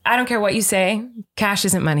is, I don't care what you say, cash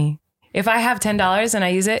isn't money. If I have $10 and I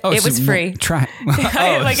use it, it was free. Try.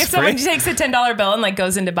 Like if someone takes a $10 bill and like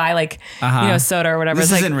goes in to buy like, you know, soda or whatever,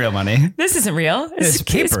 This it's isn't like, real money. this isn't real. It's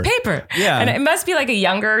paper. It's paper. Yeah. And it must be like a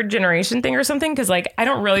younger generation thing or something. Cause like, I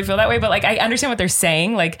don't really feel that way, but like, I understand what they're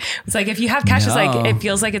saying. Like, it's like, if you have cash, it's like, No. it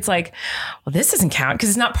feels like it's like, well, this doesn't count because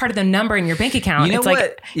it's not part of the number in your bank account. You know it's what?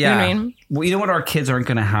 like, Yeah. you know what I mean? Well, you know what our kids aren't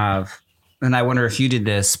going to have? And I wonder if you did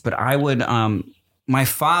this, but I would, my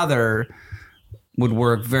father would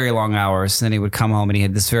work very long hours. And then he would come home and he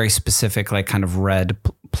had this very specific, like kind of red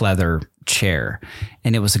pleather chair.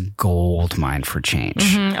 And it was a gold mine for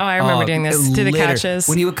change. Oh, I remember doing this to the couches.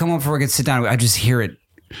 When he would come home from work and sit down, I'd just hear it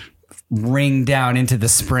ring down into the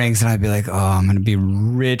springs and I'd be like, oh, I'm going to be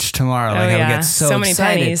rich tomorrow. Like I would yeah. get so many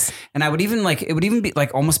excited. pennies. And I would even like, it would even be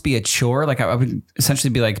like almost be a chore. Like I would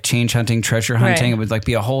essentially be like change hunting, treasure hunting. Right. It would like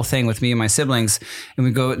be a whole thing with me and my siblings. And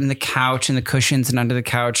we'd go in the couch and the cushions and under the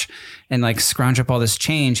couch and like scrounge up all this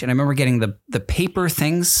change. And I remember getting the paper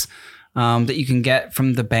things that you can get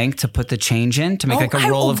from the bank to put the change in to make like a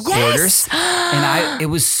roll of quarters. And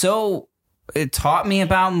it taught me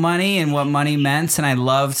about money and what money meant. And I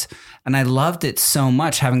loved it so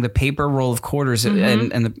much, having the paper roll of quarters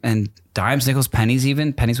and dimes, nickels, pennies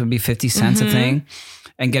even. Pennies would be 50 cents a thing.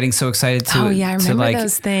 And getting so excited to, I remember like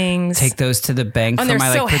those things. take those to the bank and for they're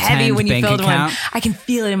my so like heavy pretend when you bank filled account. one. I can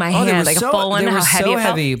feel it in my Oh, they hand, were like a full one. they How were heavy so it felt.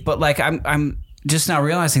 heavy, but like I'm just now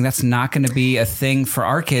realizing that's not going to be a thing for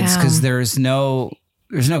our kids because there's no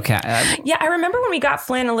cash. Yeah, I remember when we got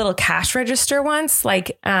Flynn a little cash register once,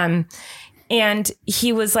 like, and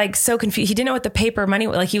he was like so confused. He didn't know what the paper money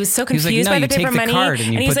was. Like he was so was like, confused "No, by you the paper take the money. card and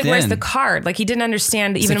you And he's put like, it where's in." the card? Like he didn't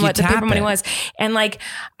understand even like you what the paper tap money it. was. And like,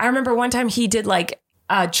 I remember one time he did like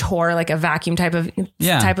a chore, like a vacuum type of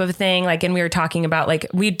thing. Like, and we were talking about like,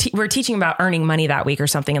 we were teaching about earning money that week or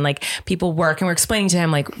something. And like people work and we're explaining to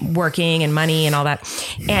him like working and money and all that.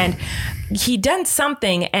 And he'd done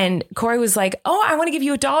something and Corey was like, oh, I want to give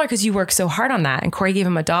you $1 because you work so hard on that. And Corey gave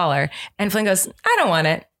him $1 and Flynn goes, I don't want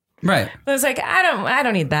it. Right. I was like, I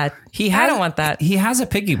don't need that. I don't want that. He has a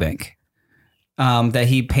piggy bank that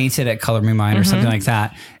he painted at Color Me Mine or something like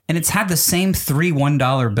that. And it's had the same 3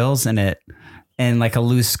 $1 bills in it and like a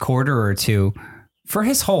loose quarter or two for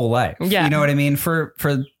his whole life. Yeah. You know what I mean? For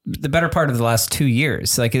the better part of the last 2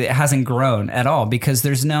 years. Like it hasn't grown at all because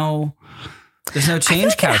there's no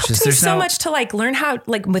change couches. It helps me There's so much to like learn how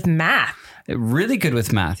like with math. really good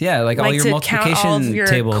with math. Yeah. Like all Like your to multiplication count all of your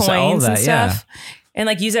tables, all coins that. and stuff. And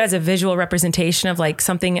like use it as a visual representation of like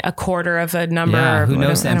something, a quarter of a number. Yeah. Or Who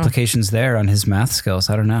knows whatever. the implications there on his math skills?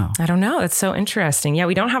 I don't know. I don't know. That's so interesting. Yeah,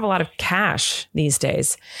 we don't have a lot of cash these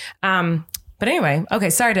days. But anyway, okay.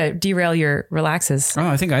 Sorry to derail your relaxes. Oh,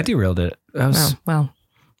 I think I derailed it. That was Well,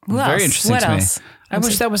 who very else? interesting What to else? me. I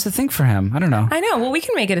wish that was the thing for him. I don't know. I know. Well, we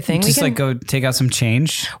can make it a thing. Just we can, like go take out some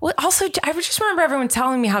change. Well, also, I just remember everyone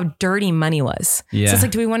telling me how dirty money was. Yeah. So it's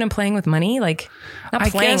like, do we want him playing with money? Like, not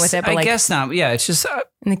playing with it, but I like, guess not. Yeah, it's just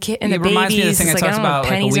and the kid and it the reminds me of the babies. thing I it's like, talked don't know, about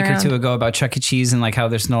like a pennies week or around. two ago about Chuck E. Cheese and like how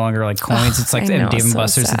there's no longer like coins. It's like I know, Dave and so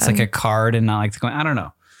Buster's. It's sad. like a card and not like the coin. I don't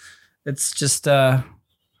know. It's just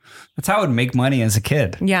That's how I would make money as a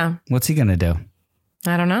kid. Yeah. What's he gonna do?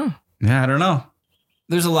 I don't know. Yeah, I don't know.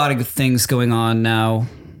 There's a lot of good things going on now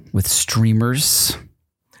with streamers.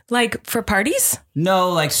 Like for parties? No,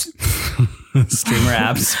 like streamer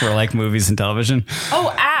apps for like movies and television.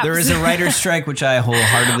 Oh, apps. There is a writer's strike, which I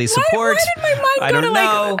wholeheartedly support. Why did my mind I go don't to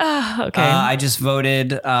know. like, okay. I just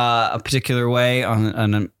voted a particular way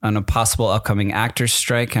on a possible upcoming actors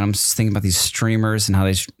strike, and I'm just thinking about these streamers and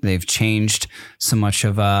how they've changed so much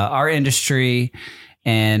of our industry.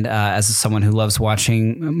 And as someone who loves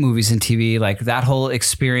watching movies and TV, like that whole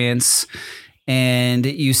experience. And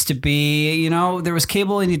it used to be, you know, there was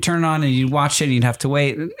cable and you'd turn it on and you'd watch it and you'd have to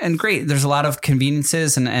wait. And great, there's a lot of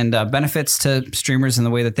conveniences and benefits to streamers and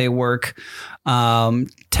the way that they work.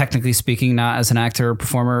 Technically speaking, not as an actor,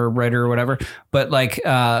 performer, writer, or whatever. But like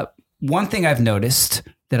one thing I've noticed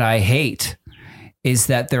that I hate is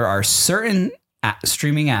that there are certain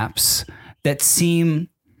streaming apps that seem,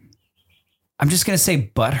 I'm just going to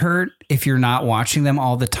say butthurt if you're not watching them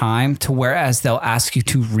all the time, to whereas they'll ask you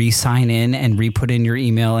to re-sign in and re-put in your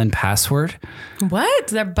email and password. What?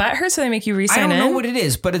 Their butt hurts, so they make you re-sign in? I don't know what it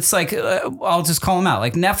is, but it's like, I'll just call them out.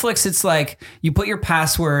 Like Netflix, it's like you put your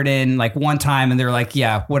password in like one time and they're like,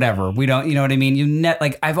 yeah, whatever. We don't, you know what I mean?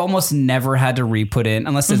 Like I've almost never had to re-put in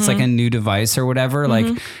unless it's like a new device or whatever. Like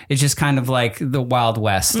it's just kind of like the Wild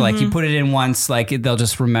West. Like you put it in once, like they'll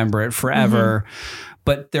just remember it forever.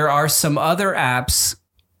 But there are some other apps,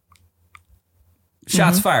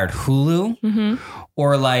 shots fired, Hulu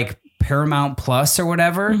or like Paramount Plus or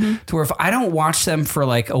whatever, to where if I don't watch them for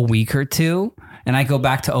like a week or two and I go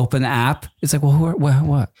back to open the app, it's like, well,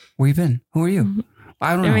 what? Where you been? Who are you?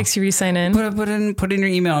 I don't know. It makes you re-sign in. Put in your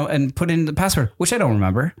email and put in the password, which I don't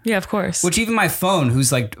remember. Yeah, of course. Which even my phone,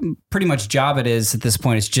 whose like pretty much job it is at this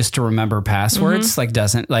point is just to remember passwords, like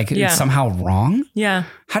doesn't like it's somehow wrong. Yeah.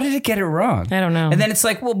 How did it get it wrong? I don't know. And then it's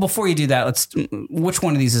like, well, before you do that, which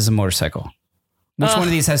one of these is a motorcycle? Which one of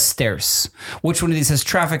these has stairs? Which one of these has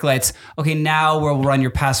traffic lights? Okay, now we'll run your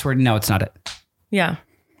password. No, it's not it. Yeah.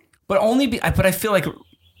 But I feel like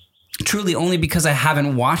truly only because I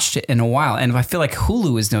haven't watched it in a while. And I feel like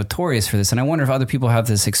Hulu is notorious for this. And I wonder if other people have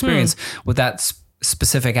this experience with that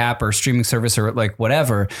specific app or streaming service or like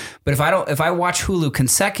whatever. But if I watch Hulu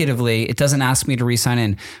consecutively, it doesn't ask me to re-sign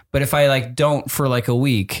in. But if I like don't for like a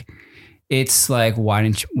week, it's like, why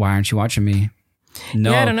aren't you watching me?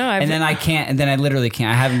 No. Yeah, I don't know. And then I literally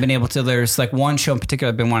can't. I haven't been able to. There's like one show in particular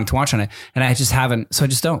I've been wanting to watch on it and I just haven't. So I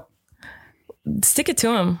just don't. Stick it to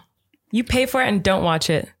them. You pay for it and don't watch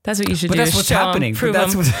it. That's what you should do. But that's what's happening. Prove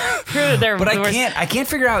them. But I can't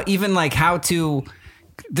figure out even like how to.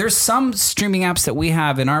 There's some streaming apps that we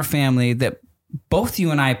have in our family that both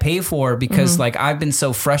you and I pay for because like I've been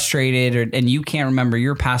so frustrated and you can't remember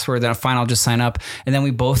your password. Then fine, I'll just sign up. And then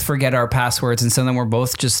we both forget our passwords. And so then we're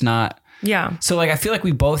both just not. Yeah. So like I feel like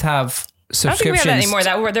we both have subscriptions. I don't think we have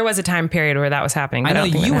that anymore. There was a time period where that was happening. I know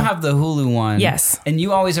you have the Hulu one. Yes. And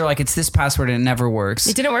you always are like, it's this password and it never works.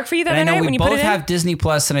 It didn't work for you that night when you put it in? we both have Disney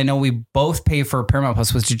Plus and I know we both pay for Paramount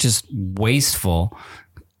Plus, which is just wasteful.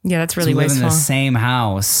 Yeah, that's really we wasteful. We live in the same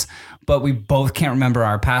house, but we both can't remember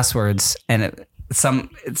our passwords. And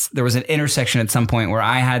there was an intersection at some point where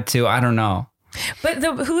I had to, I don't know. But the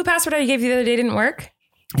Hulu password I gave you the other day didn't work?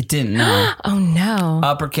 It didn't, no. Oh, no.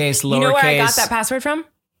 Uppercase, lowercase. You know where I got that password from?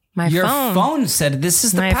 Your phone said this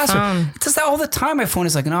is the password. Phone. It does that all the time. My phone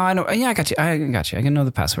is like, no, I know. Yeah, I got you. I can know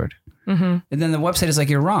the password. And then the website is like,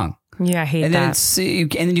 you're wrong. Yeah, I hate and that.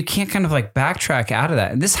 And then you can't kind of like backtrack out of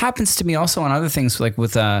that. And this happens to me also on other things, like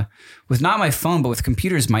with not my phone, but with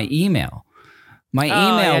computers, my email. My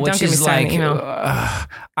email, which is like,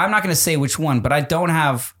 I'm not going to say which one, but I don't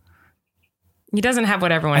have. He doesn't have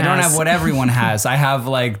what everyone has. I don't have what everyone has. I have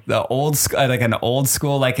like the old, like an old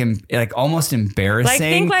school, like almost embarrassing. Like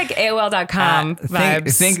think like AOL.com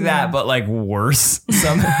vibes. Think that, but like worse.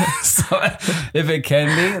 So if it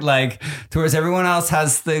can be like towards everyone else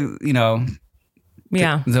has the, the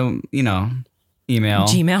email.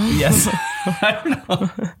 Gmail. Yes. I don't know.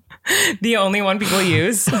 The only one people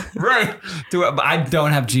use. Right. But I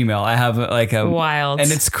don't have Gmail. I have like a wild. And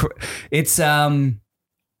it's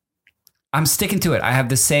I'm sticking to it. I have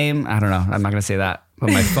the same, I don't know. I'm not going to say that,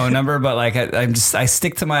 but my phone number, but like I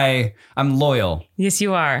stick to I'm loyal. Yes,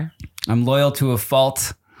 you are. I'm loyal to a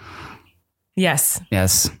fault. Yes.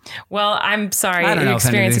 Yes. Well, I'm sorry I don't know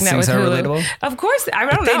experiencing that with Hulu. Relatable. Of course. I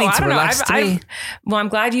don't know. I don't know. Well, I'm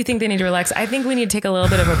glad you think they need to relax. I think we need to take a little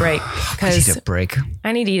bit of a break. I need a break.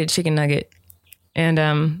 I need to eat a chicken nugget.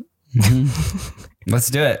 And let's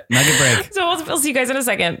do it. Nugget break. So we'll see you guys in a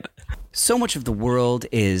second. So much of the world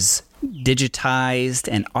is digitized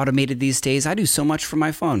and automated these days. I do so much from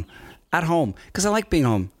my phone. at home because I like being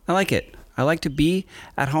home. I like it. I like to be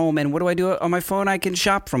at home. And what do I do on my phone? I can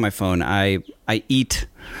shop from my phone. I eat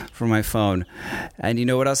from my phone. And you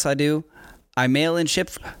know what else I do? I mail and ship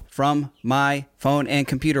from my phone and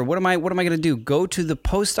computer. What am I going to do? Go to the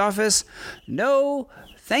post office? No,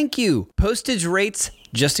 thank you. Postage rates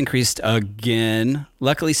just increased again.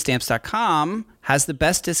 Luckily, Stamps.com has the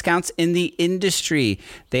best discounts in the industry.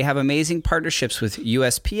 They have amazing partnerships with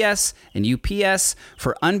USPS and UPS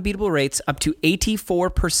for unbeatable rates up to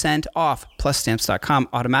 84% off. Plus, Stamps.com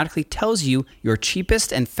automatically tells you your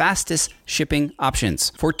cheapest and fastest shipping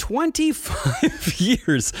options. For 25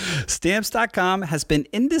 years, Stamps.com has been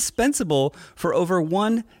indispensable for over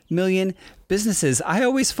 1 million businesses. I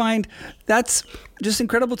always find that's just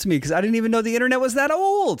incredible to me because I didn't even know the internet was that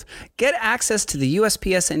old. Get access to the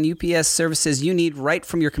USPS and UPS services you need right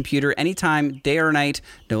from your computer anytime, day or night.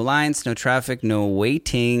 No lines, no traffic, no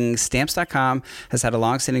waiting. Stamps.com has had a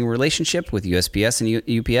long-standing relationship with USPS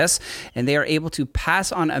and UPS, and they are able to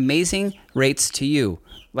pass on amazing rates to you.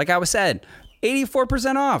 Like I was said,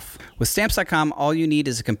 84% off. With Stamps.com, all you need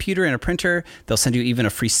is a computer and a printer. They'll send you even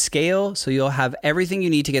a free scale, so you'll have everything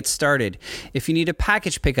you need to get started. If you need a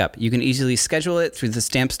package pickup, you can easily schedule it through the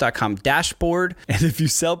Stamps.com dashboard. And if you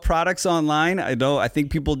sell products online, I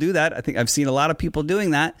think people do that. I think I've seen a lot of people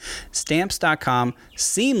doing that. Stamps.com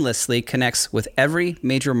seamlessly connects with every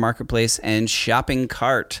major marketplace and shopping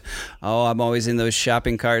cart. Oh, I'm always in those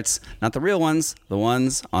shopping carts. Not the real ones, the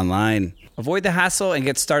ones online. Avoid the hassle and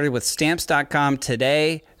get started with Stamps.com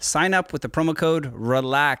today. Sign up with the promo code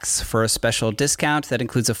RELAX for a special discount that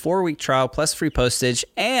includes a 4-week trial plus free postage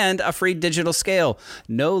and a free digital scale.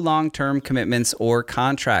 No long-term commitments or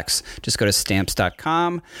contracts. Just go to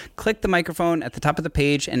Stamps.com, click the microphone at the top of the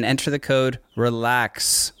page, and enter the code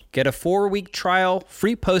RELAX. Get a 4-week trial,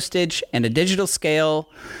 free postage, and a digital scale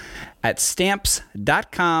at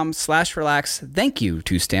Stamps.com/relax. Thank you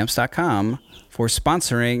to Stamps.com for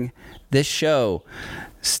sponsoring this show.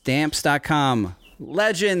 Stamps.com,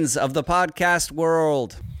 legends of the podcast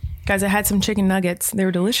world. Guys, I had some chicken nuggets. They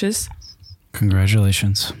were delicious.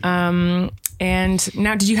 Congratulations. And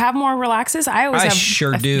now, did you have more relaxes? I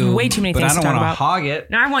sure do. Way too many things to talk about. But I don't want to hog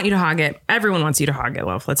it. No, I want you to hog it. Everyone wants you to hog it,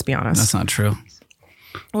 Loaf. Let's be honest. That's not true.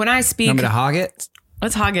 When I speak, Want me to hog it?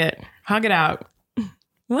 Let's hog it. Hog it out.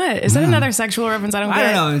 What? Is that another sexual reference? I don't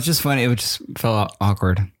know. It's just funny. It just felt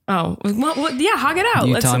awkward. Oh, well, yeah, hog it out.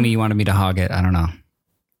 You telling me you wanted me to hog it? I don't know.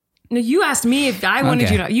 No, you asked me if I wanted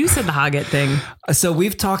you to. You said the hog it thing. So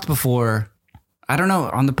we've talked before, I don't know,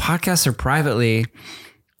 on the podcast or privately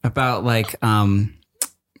about like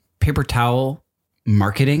paper towel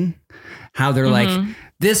marketing, how they're like,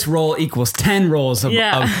 this roll equals 10 rolls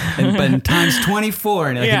but times 24.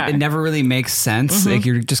 And it never really makes sense. Like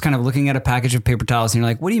you're just kind of looking at a package of paper towels and you're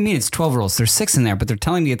like, what do you mean it's 12 rolls? There's 6 in there, but they're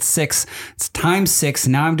telling me it's 6. It's times 6.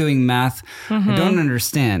 Now I'm doing math. I don't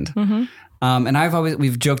understand. And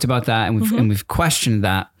we've joked about that and we've questioned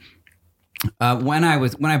that. When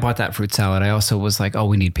I bought that fruit salad, I also was like, oh,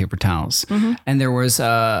 we need paper towels. And there was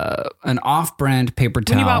an off-brand paper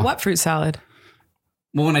towel. When you bought what fruit salad?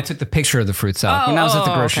 Well, when I took the picture of the fruit salad, when I was at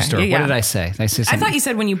the grocery store, what did I say? Did I say something? I thought you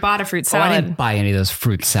said when you bought a fruit salad. I didn't buy any of those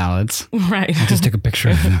fruit salads. Right. I just took a picture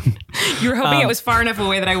of them. You were hoping it was far enough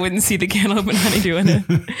away that I wouldn't see the cantaloupe and honeydew in it.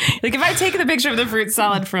 Like if I take the picture of the fruit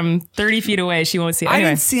salad from 30 feet away, she won't see it. Anyway. I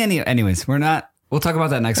didn't see any. Anyways, we'll talk about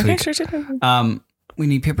that next week. Sure. We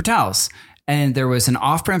need paper towels. And there was an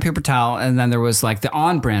off-brand paper towel, and then there was like the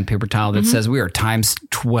on-brand paper towel that says we are times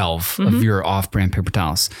 12 of your off-brand paper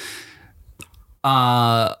towels.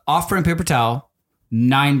 Off-brand paper towel,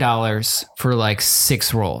 $9 for like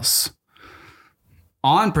 6 rolls.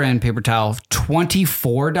 On-brand paper towel,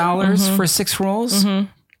 $24 for 6 rolls.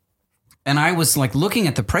 And I was like looking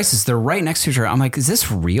at the prices. They're right next to each other. I'm like, is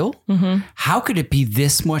this real? How could it be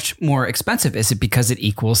this much more expensive? Is it because it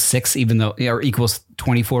equals 6 or equals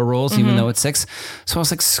 24 rolls even though it's 6? So I was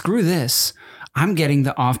like, screw this. I'm getting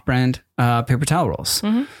the off-brand paper towel rolls.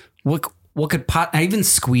 What could I even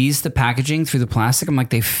squeeze the packaging through the plastic? I'm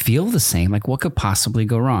like, they feel the same. Like, what could possibly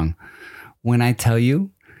go wrong? When I tell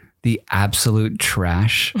you the absolute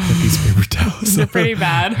trash that these paper towels They're pretty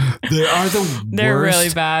bad. They are the worst. They're really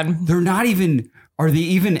bad. They're not even. Are they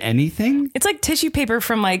even anything? It's like tissue paper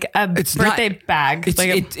from like a birthday bag.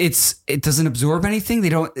 It doesn't absorb anything. They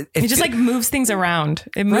don't. It just like moves things around.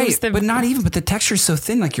 It moves but not even. But the texture is so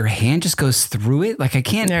thin. Like your hand just goes through it. Like I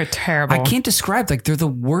can't. They're terrible. I can't describe. Like they're the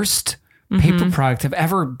worst paper product I've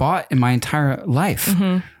ever bought in my entire life.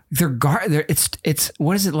 They're it's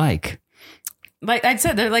what is it like? Like I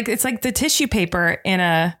said, they're like it's like the tissue paper in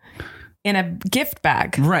a in a gift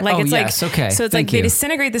bag. Right. Like Oh, it's yes. like, Okay. so it's Thank like they you.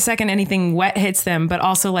 disintegrate the second anything wet hits them, but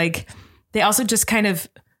also like they also just kind of,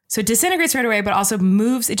 so it disintegrates right away, but also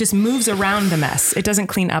it just moves around the mess. It doesn't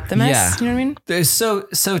clean up the mess. Yeah. You know what I mean? They're so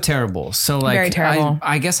terrible. So like, Very terrible.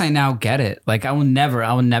 I guess I now get it. Like I will never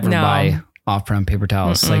No. buy off-brand paper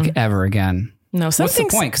towels like ever again. No, some What's the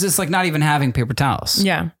things, point? Because it's like not even having paper towels.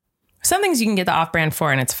 yeah. Some things you can get the off-brand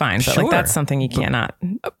for and it's fine, but Sure. like that's something you cannot.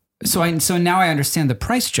 So now I understand the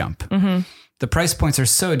price jump. Mm-hmm. The price points are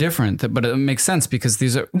so different, but it makes sense because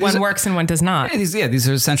these are One works and one does not. these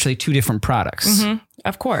are essentially two different products.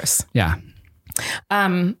 Of course. Yeah.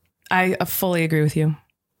 I fully agree with you.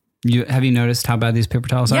 Have you noticed how bad these paper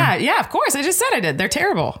towels are? Yeah, of course. I just said I did. They're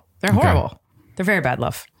terrible. They're horrible. They're very bad,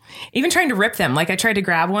 love. Even trying to rip them, like I tried to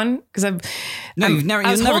grab one because No, you'll never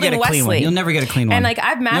get a clean one. You'll never get a clean one. And like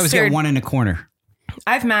I've You always get mastered, one in a corner.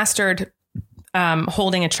 I've mastered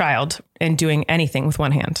holding a child and doing anything with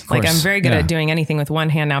one hand. Like I'm very good yeah. at doing anything with one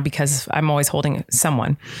hand now because I'm always holding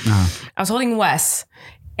someone. I was holding Wes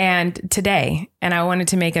today, and I wanted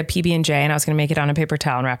to make a PB&J, and I was going to make it on a paper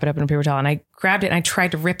towel and wrap it up in a paper towel. And I grabbed it and I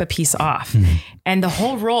tried to rip a piece off, and the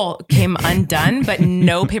whole roll came undone, but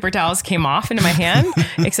no paper towels came off into my hand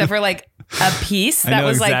except for like a piece that know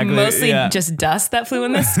was like exactly, mostly yeah. just dust that flew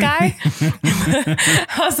in the sky. I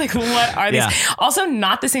was like, what are these? Yeah. Also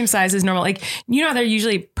not the same size as normal. Like, you know, they're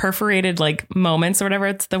usually perforated like moments or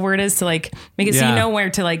whatever the word is to like make it so you Yeah. know where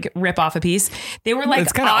to like rip off a piece. They were like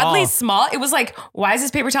It's kinda oddly off. small. It was like, why is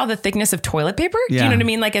this paper towel the thickness of toilet paper? Do you Yeah. know what I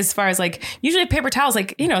mean? Like as far as like usually paper towels,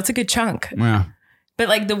 like, you know, it's a good chunk. Yeah. But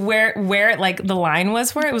like where like the line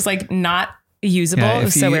was for it was like not usable. Yeah, It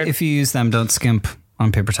was so weird. if you use them, don't skimp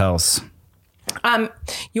on paper towels.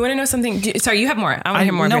 You want to know something? Sorry, you have more. I want to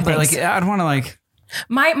hear more. No, of your but things. like I don't want to like.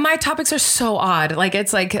 My topics are so odd. Like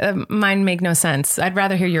it's like mine make no sense. I'd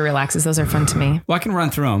rather hear your relaxes. Those are fun to me. Well, I can run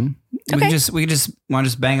through them. We Okay. can just want to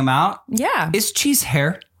just bang them out. Yeah. Is cheese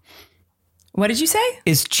hair? What did you say?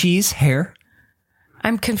 Is cheese hair?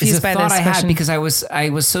 I'm Is confused a by thought this I had question. because I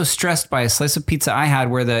was so stressed by a slice of pizza I had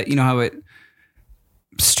where the how it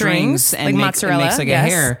strings and like makes, mozzarella, it makes like yes. a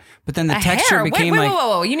hair, but then the texture hair? became wait, like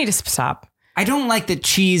whoa. You need to stop. I don't like the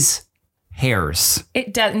cheese hairs.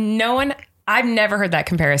 It does. No one. I've never heard that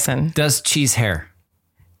comparison. Does cheese hair?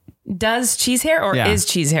 Does cheese hair or Yeah. is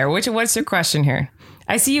cheese hair? What's your question here?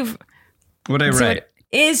 I see you've. What I So write? it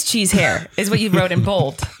is cheese hair is what you wrote in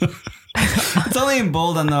bold. It's only in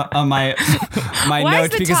bold on my Why is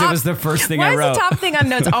notes the because it top- was the first thing Why I is wrote. the top thing on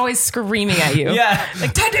notes always screaming at you? Yeah.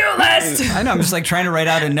 Like to-do list. I know. I'm just like trying to write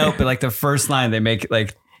out a note, but like the first line they make it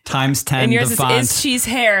like times 10 And yours the is font. cheese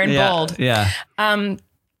hair in yeah, bold. Yeah.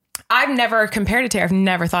 I've never compared it to hair. I've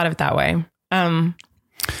never thought of it that way.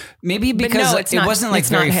 Maybe because no, it's it not- wasn't like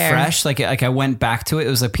it's not very hair. fresh. Like I went back to it. It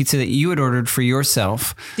was a pizza that you had ordered for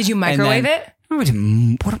yourself. Did you And microwave then- it? What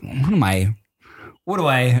am I? What do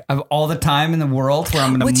I have all the time in the world where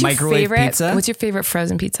I'm going to microwave pizza? What's your favorite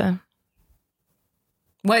frozen pizza?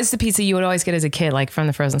 What is the pizza you would always get as a kid, like from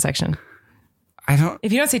the frozen section? I don't.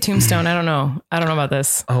 If you don't say Tombstone, I don't know. I don't know about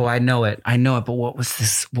this. Oh, I know it. But what was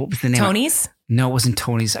this? What was the name? Tony's? No, it wasn't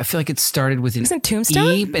Tony's. I feel like it started with an Wasn't Tombstone?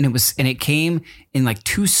 E, and it came in like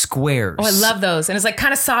 2 squares. Oh, I love those. And it's like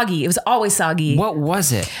kind of soggy. It was always soggy. What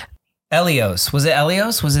was it? Elios. Was it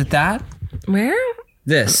Elios? Was it that? Where?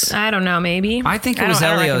 This. I don't know. Maybe. I think it was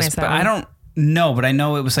don't recognize Elios, that but one. I don't know. But I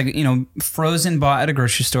know it was like, frozen bought at a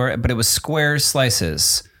grocery store, but it was square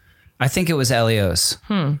slices. I think it was Elios.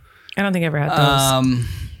 I don't think I ever had those.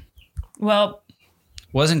 Well,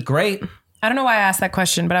 Wasn't great. I don't know why I asked that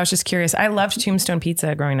question, but I was just curious. I loved Tombstone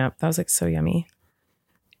pizza growing up. That was like so yummy.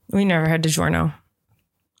 We never had DiGiorno. It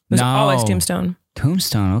was No. always Tombstone.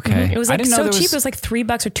 Tombstone. Okay. It was I like didn't know so there cheap. It was like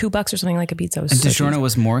 $3 or $2 or something like a pizza. It was And so DiGiorno cheap.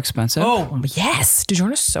 was more expensive. Oh, yes.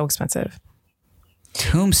 DiGiorno's so expensive.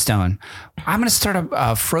 Tombstone. I'm going to start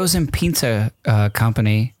a frozen pizza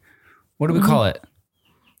company. What do we call it?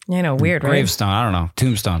 You know, weird, right? Gravestone. I don't know.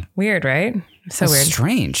 Tombstone. Weird, right? So That's weird.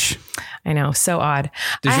 strange. I know. So odd.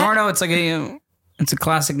 DiGiorno, it's like it's a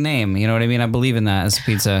classic name. You know what I mean? I believe in that as a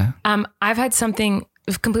pizza. I've had something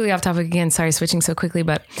completely off topic again. Sorry, switching so quickly,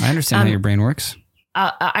 but I understand how your brain works.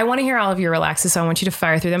 I want to hear all of your relaxes, so I want you to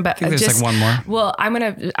fire through them. But I think there's just like one more. Well, I'm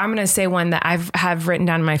gonna say one that have written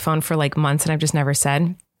down on my phone for like months and I've just never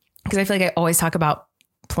said because I feel like I always talk about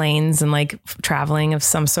planes and like traveling of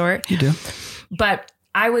some sort. You do. But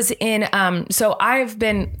I was in so I've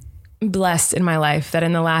been blessed in my life that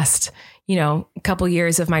in the last couple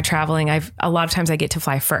years of my traveling, a lot of times I get to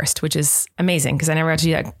fly first, which is amazing because I never got to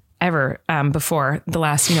do that ever before the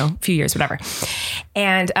last, few years, whatever.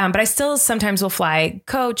 And, but I still sometimes will fly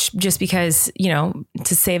coach just because, to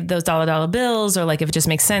save those dollar bills, or like if it just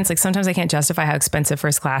makes sense. Like sometimes I can't justify how expensive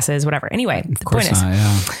first class is, whatever. Anyway, the point is,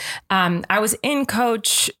 I was in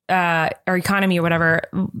coach or economy or whatever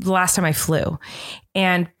the last time I flew,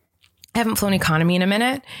 and I haven't flown economy in a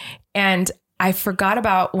minute. And I forgot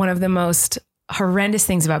about one of the most horrendous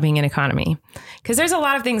things about being in economy, because there's a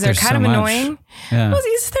lot of things that are kind of annoying. Yeah. Well,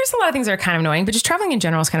 there's a lot of things that are kind of annoying, but just traveling in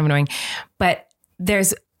general is kind of annoying. But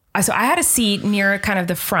so I had a seat near kind of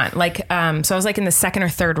the front, like, so I was like in the second or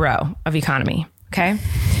third row of economy. Okay.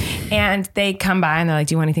 And they come by and they're like,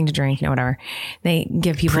 do you want anything to drink? Whatever. They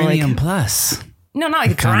give people Premium Plus. No, not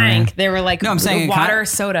like economy. drink. They were like, no, I'm saying water,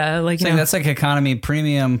 soda, like, that's like economy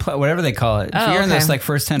premium, whatever they call it. If you're in this like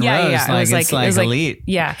first 10 rows, it's like elite.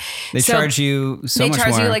 Yeah. They charge you so much more.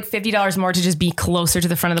 They charge you like $50 more to just be closer to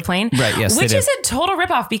the front of the plane. Right. Yes. Which is a total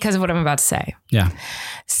ripoff because of what I'm about to say. Yeah.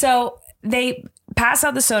 So they pass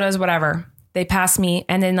out the sodas, whatever. They pass me.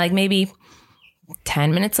 And then like maybe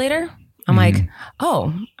 10 minutes later, I'm like,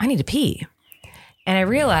 oh, I need to pee. And I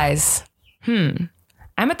realize,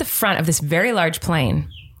 I'm at the front of this very large plane,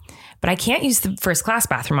 but I can't use the first class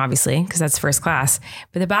bathroom, obviously, because that's first class.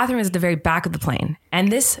 But the bathroom is at the very back of the plane.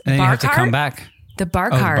 And this and bar you have cart, to come back. The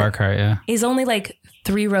bar cart yeah. is only like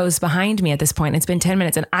 3 rows behind me at this point. It's been 10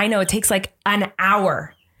 minutes. And I know it takes like an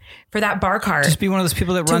hour for that bar cart. Just be one of those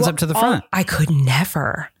people that runs up to the front. I could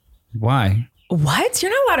never. Why? What?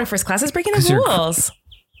 You're not allowed in first class. It's breaking the rules.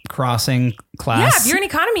 Crossing class. Yeah, if you're in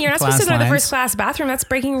economy, you're not supposed to go to the first class bathroom. That's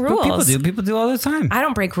breaking rules. But people do all the time. I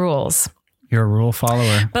don't break rules. You're a rule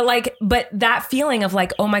follower. But that feeling of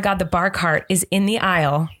like, oh my God, the bar cart is in the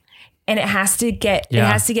aisle and it has to get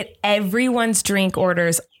everyone's drink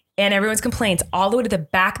orders and everyone's complaints all the way to the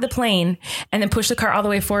back of the plane and then push the cart all the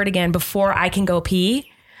way forward again before I can go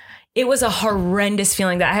pee. It was a horrendous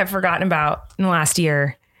feeling that I have forgotten about in the last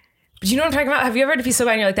year. But you know what I'm talking about? Have you ever had to pee so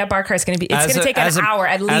bad and you're like, that bar cart is going to take an hour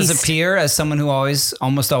at least. As a peer, as someone who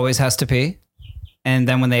almost always has to pee, and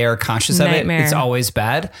then when they are conscious of it, it's always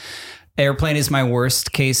bad. Airplane is my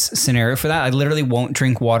worst case scenario for that. I literally won't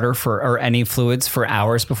drink water or any fluids for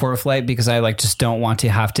hours before a flight because I like just don't want to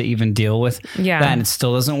have to even deal with that, and it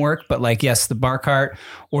still doesn't work. But like, yes, the bar cart,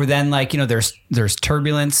 or then like, there's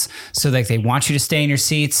turbulence, so like they want you to stay in your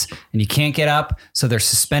seats and you can't get up, so they're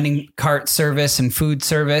suspending cart service and food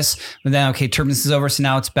service. But then turbulence is over, so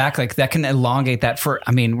now it's back. Like that can elongate that for.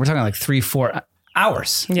 I mean, we're talking like 3-4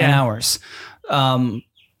 hours and hours.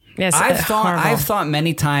 Yes, I've thought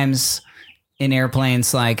many times in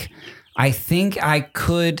airplanes, like, I think I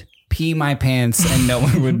could pee my pants and no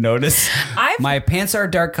one would notice. My pants are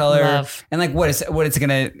a dark color. And like, what is it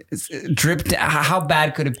gonna drip? How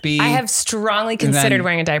bad could it be? I have strongly considered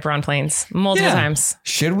wearing a diaper on planes multiple times.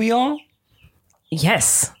 Should we all?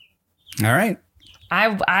 Yes. All right.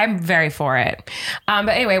 I'm very for it. But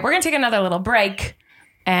anyway, we're gonna take another little break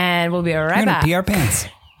and we'll be right back. Pee our pants.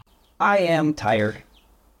 I am tired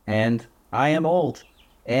and I am old.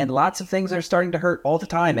 And lots of things are starting to hurt all the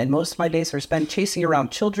time. And most of my days are spent chasing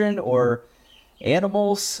around children or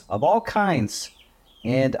animals of all kinds.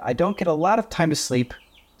 And I don't get a lot of time to sleep.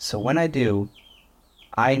 So when I do,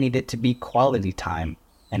 I need it to be quality time.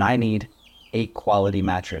 And I need a quality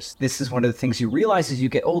mattress. This is one of the things you realize as you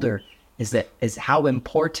get older, is how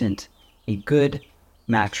important a good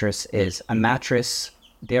mattress is. A mattress,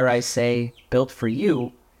 dare I say, built for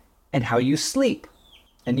you and how you sleep.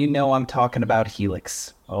 And you know I'm talking about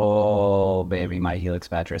Helix. Oh, baby, my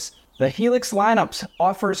Helix mattress. The Helix lineup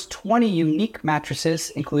offers 20 unique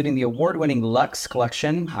mattresses, including the award-winning Luxe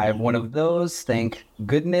collection. I have one of those, thank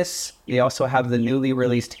goodness. They also have the newly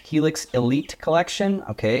released Helix Elite collection.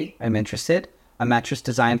 Okay, I'm interested. A mattress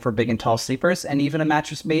designed for big and tall sleepers, and even a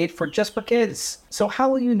mattress made just for kids. So how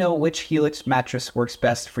will you know which Helix mattress works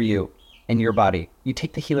best for you and your body? You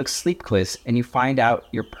take the Helix Sleep Quiz, and you find out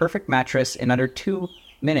your perfect mattress in under 2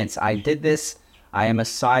 minutes. I did this. I am a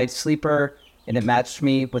side sleeper, and it matched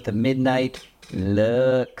me with the Midnight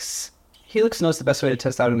Luxe. Helix knows the best way to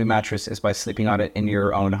test out a new mattress is by sleeping on it in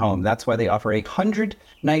your own home. That's why they offer a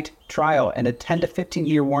 100-night trial and a 10 to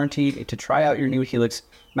 15-year warranty to try out your new Helix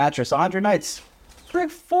mattress. 100 nights. For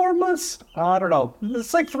like 4 months. I don't know.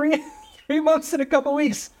 It's like three months and a couple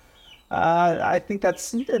weeks. I think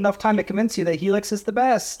that's enough time to convince you that Helix is the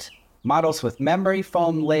best. Models with memory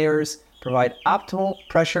foam layers provide optimal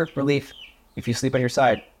pressure relief if you sleep on your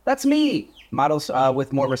side. That's me. Models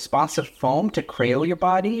with more responsive foam to cradle your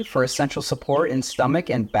body for essential support in stomach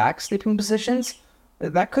and back sleeping positions.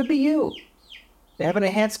 That could be you. They have an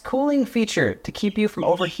enhanced cooling feature to keep you from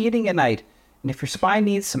overheating at night. And if your spine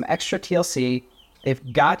needs some extra TLC,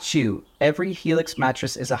 They've got you. Every Helix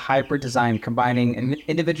mattress is a hybrid design combining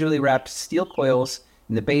individually wrapped steel coils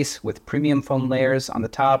in the base with premium foam layers on the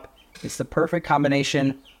top. It's the perfect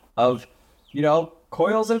combination of,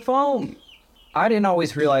 coils and foam. I didn't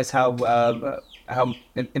always realize how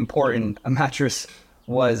important a mattress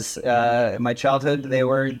was in my childhood. They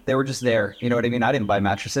were just there. You know what I mean? I didn't buy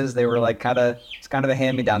mattresses. They were like it's kind of a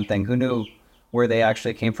hand-me-down thing. Who knew where they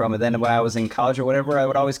actually came from? And then when I was in college or whatever, I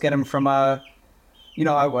would always get them from I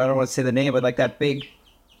don't want to say the name, but like that big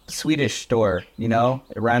Swedish store, it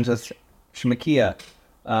rhymes with Schmakia.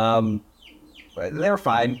 They're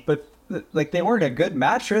fine, but like they weren't a good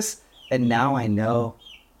mattress. And now I know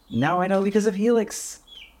because of Helix.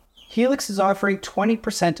 Helix is offering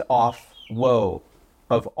 20% off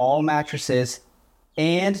of all mattresses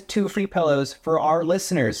and 2 free pillows for our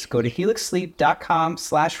listeners. Go to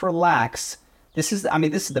helixsleep.com/relax. This is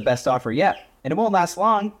the best offer yet, and it won't last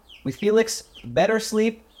long. With Helix, better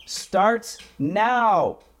sleep starts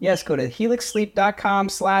now. Yes, go to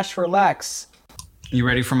helixsleep.com/relax. You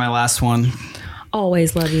ready for my last one?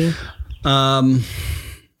 Always love you.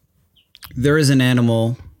 There is an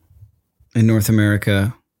animal in North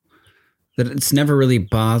America that it's never really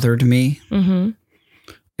bothered me. Mm-hmm.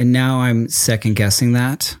 And now I'm second guessing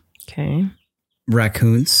that. Okay.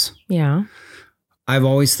 Raccoons. Yeah. I've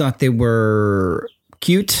always thought they were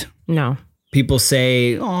cute. No. People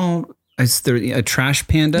say, is there a trash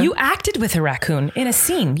panda? You acted with a raccoon in a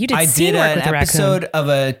scene. You did I scene did work an with a episode raccoon. of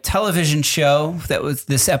a television show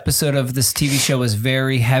this episode of this TV show was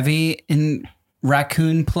very heavy in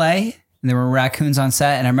raccoon play. And there were raccoons on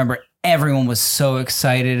set. And I remember everyone was so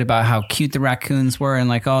excited about how cute the raccoons were. And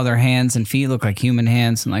like, their hands and feet look like human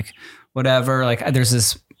hands and like whatever. Like there's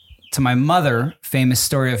this, to my mother, famous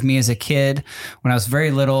story of me as a kid. When I was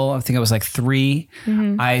very little, I think I was like 3.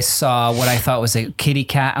 Mm-hmm. I saw what I thought was a kitty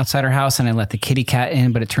cat outside our house, and I let the kitty cat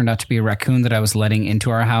in, but it turned out to be a raccoon that I was letting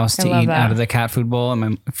into our house to eat out of the cat food bowl,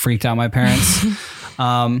 and I freaked out my parents.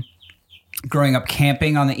 Growing up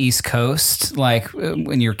camping on the East Coast, like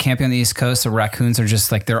when you're camping on the East Coast, the raccoons are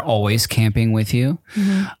just like, they're always camping with you.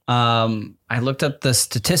 Mm-hmm. I looked up the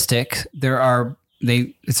statistic.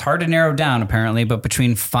 It's hard to narrow down apparently, but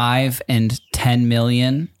between 5 and 10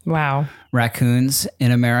 million raccoons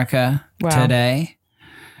in America today.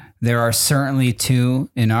 There are certainly 2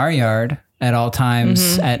 in our yard at all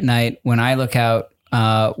times at night. When I look out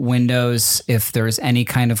windows, if there's any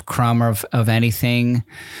kind of crumb of anything,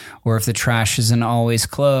 or if the trash isn't always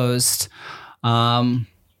closed, or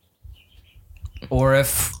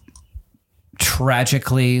if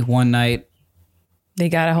tragically one night they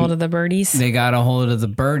got a hold of the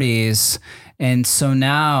birdies. And so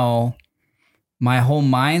now my whole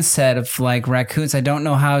mindset of like raccoons, I don't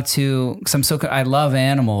know how to, because I love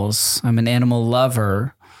animals. I'm an animal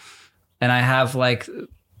lover. And I have like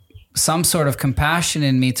some sort of compassion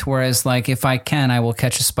in me to whereas like, if I can, I will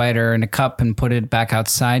catch a spider in a cup and put it back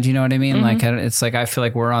outside. You know what I mean? Mm-hmm. Like, it's like, I feel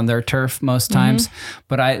like we're on their turf most times,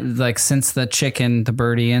 but I like, since the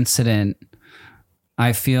birdie incident,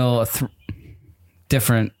 I feel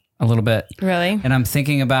different a little bit. Really? And I'm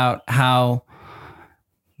thinking about how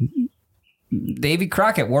Davy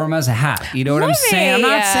Crockett wore them as a hat. You know what I'm saying? I'm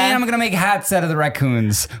not saying I'm going to make hats out of the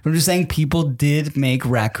raccoons. I'm just saying people did make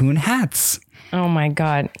raccoon hats. Oh my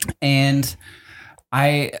God. And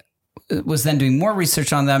I was then doing more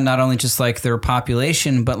research on them, not only just like their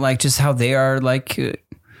population, but like just how they are like,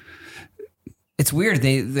 it's weird.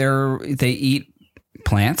 They eat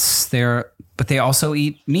plants. But they also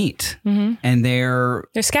eat meat, and they're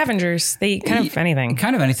scavengers. They eat kind of anything.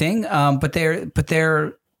 But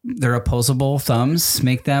their opposable thumbs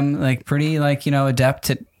make them like pretty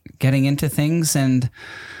adept at getting into things and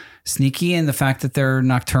sneaky. And the fact that they're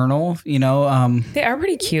nocturnal, they are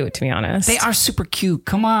pretty cute, to be honest. They are super cute.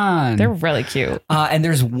 Come on, they're really cute. And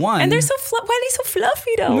there's one, and they're so why are they so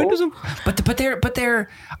fluffy though? But they're.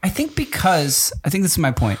 I think this is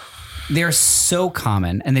my point. They're so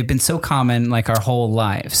common, and they've been so common like our whole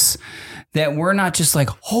lives that we're not just like,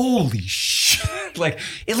 holy shit. Like,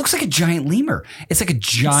 it looks like a giant lemur. It's like a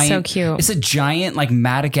giant, so cute. It's a giant like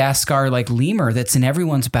Madagascar like lemur that's in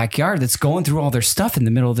everyone's backyard that's going through all their stuff in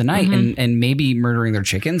the middle of the night and maybe murdering their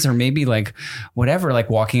chickens or maybe like whatever, like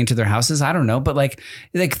walking into their houses. I don't know. But like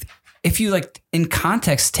if you like in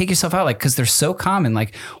context, take yourself out, like, cause they're so common.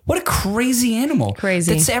 Like, what a crazy animal.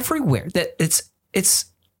 Crazy. That's everywhere. That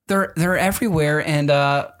they're everywhere, and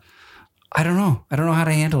I don't know how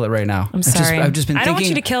to handle it right now. I'm sorry. I've just been thinking. I don't want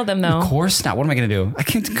you to kill them, though. Of course not. What am I going to do? I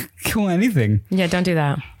can't kill anything. Yeah, don't do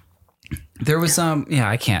that. There was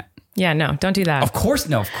I can't. Yeah, no, don't do that. Of course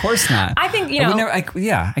not. I think I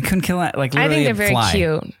couldn't kill it. Like, literally I think they're very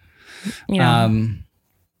cute. you know,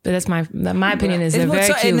 but that's my opinion is they're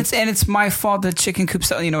very cute. And it's my fault that chicken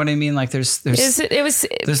coops. You know what I mean? Like there's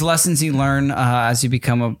lessons you learn as you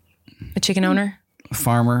become a chicken owner,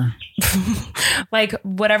 farmer. Like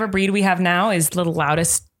whatever breed we have now is the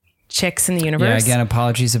loudest chicks in the universe. Yeah. Again,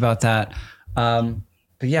 apologies about that.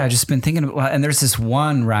 But yeah, I've just been thinking about, and there's this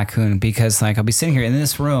one raccoon because like I'll be sitting here in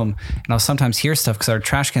this room and I'll sometimes hear stuff because our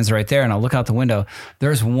trash cans are right there and I'll look out the window.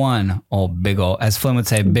 There's one big old, as Flynn would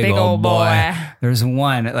say, big old boy. There's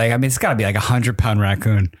one, like, I mean, it's gotta be like 100-pound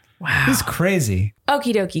raccoon. Wow. It's crazy.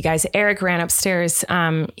 Okie dokie, guys. Eric ran upstairs.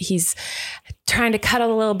 He's trying to cuddle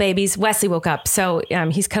the little babies. Wesley woke up, so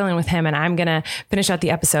he's cuddling with him, and I'm going to finish out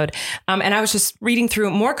the episode. And I was just reading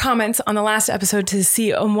through more comments on the last episode to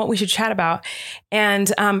see what we should chat about.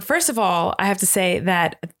 And first of all, I have to say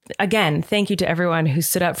that, again, thank you to everyone who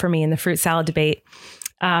stood up for me in the fruit salad debate.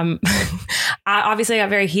 I obviously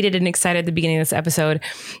got very heated and excited at the beginning of this episode.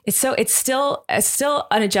 It's still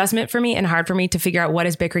an adjustment for me and hard for me to figure out what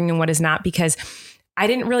is bickering and what is not, because I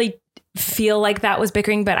didn't really feel like that was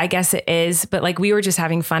bickering, but I guess it is. But like we were just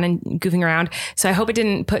having fun and goofing around. So I hope it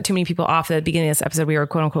didn't put too many people off at the beginning of this episode. We were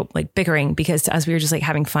quote unquote like bickering because to us, we were just like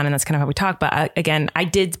having fun, and that's kind of how we talk. But again, I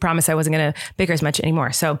did promise I wasn't going to bicker as much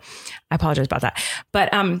anymore. So I apologize about that.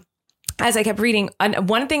 But as I kept reading,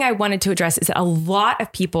 one thing I wanted to address is that a lot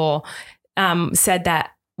of people said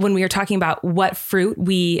that when we were talking about what fruit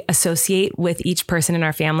we associate with each person in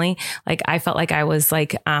our family, like I felt like I was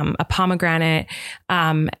like a pomegranate,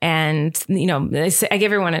 and you know, I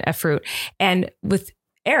give everyone a fruit. And with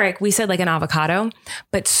Eric, we said like an avocado,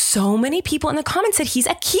 but so many people in the comments said he's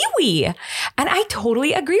a kiwi, and I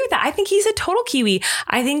totally agree with that. I think he's a total kiwi.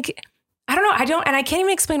 I don't know. And I can't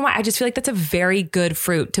even explain why. I just feel like that's a very good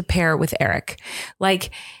fruit to pair with Eric. Like,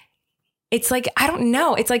 it's like, I don't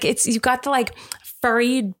know. It's like, you've got the like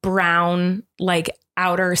furry brown, like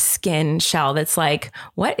outer skin shell. That's like,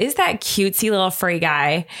 what is that cutesy little furry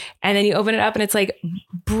guy? And then you open it up and it's like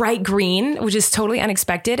bright green, which is totally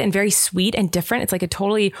unexpected and very sweet and different. It's like a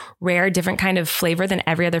totally rare, different kind of flavor than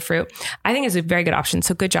every other fruit. I think it's a very good option.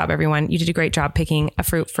 So good job, everyone. You did a great job picking a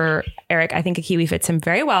fruit for Eric. I think a kiwi fits him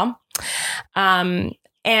very well. And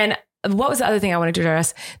what was the other thing I wanted to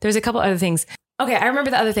address? There's a couple other things. Okay, I remember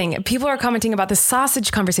the other thing. People are commenting about the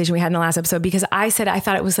sausage conversation we had in the last episode, because I said I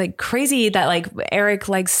thought it was like crazy that like Eric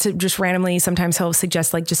likes to just randomly, sometimes he'll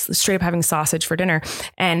suggest like just straight up having sausage for dinner.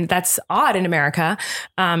 And that's odd in America.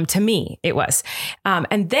 To me, it was.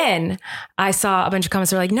 And then I saw a bunch of comments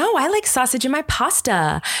that were like, no, I like sausage in my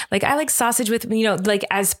pasta. Like I like sausage with, you know, like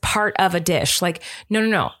as part of a dish. Like,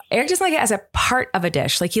 no. Eric doesn't like it as a part of a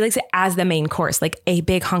dish. Like he likes it as the main course, like a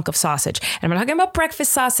big hunk of sausage. And I'm not talking about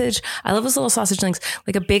breakfast sausage. I love those little sausage links,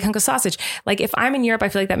 like a big hunk of sausage. Like if I'm in Europe, I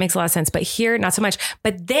feel like that makes a lot of sense, but here, not so much.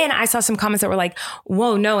 But then I saw some comments that were like,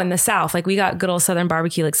 whoa, no, in the South, like we got good old Southern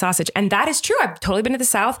barbecue, like sausage. And that is true. I've totally been to the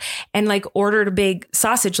South and like ordered a big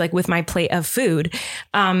sausage, like with my plate of food,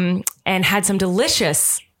 and had some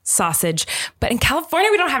delicious sausage. But in California,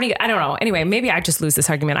 we don't have any, I don't know. Anyway, maybe I just lose this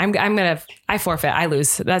argument. I forfeit. I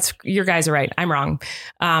lose. Your guys are right. I'm wrong.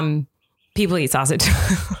 People eat sausage.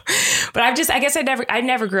 But I guess I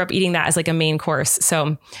never grew up eating that as like a main course.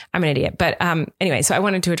 So I'm an idiot. But anyway, so I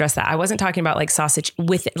wanted to address that. I wasn't talking about like sausage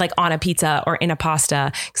with like on a pizza or in a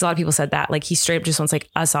pasta, because a lot of people said that like he straight up just wants like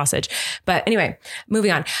a sausage. But anyway,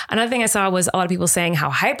 moving on. Another thing I saw was a lot of people saying how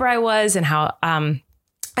hyper I was and how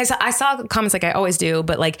I saw comments like I always do,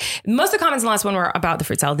 but like most of the comments in the last one were about the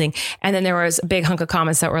fruit salad thing. And then there was a big hunk of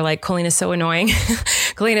comments that were like, Colleen is so annoying.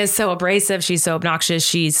 Colleen is so abrasive. She's so obnoxious.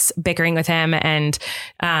 She's bickering with him. And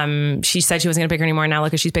she said she wasn't going to bicker anymore. Now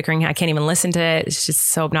look, she's bickering. I can't even listen to it. It's just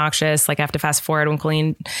so obnoxious. Like I have to fast forward when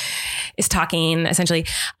Colleen is talking essentially.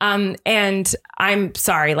 And I'm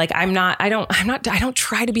sorry. Like I don't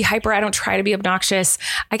try to be hyper. I don't try to be obnoxious.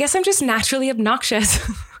 I guess I'm just naturally obnoxious.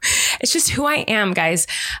 It's just who I am, guys.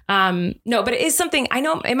 No, but it is something, I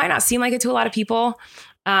know it might not seem like it to a lot of people.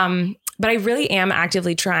 But I really am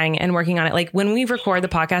actively trying and working on it. Like when we record the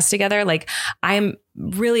podcast together, like I am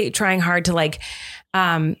really trying hard to like,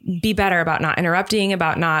 be better about not interrupting,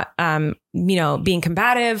 about not, being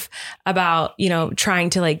combative, about, trying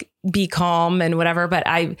to like be calm and whatever. But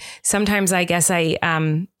sometimes I guess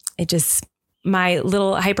my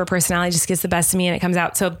little hyper personality just gets the best of me and it comes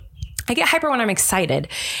out. So I get hyper when I'm excited.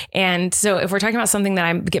 And so if we're talking about something that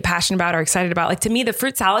I get passionate about or excited about, like to me, the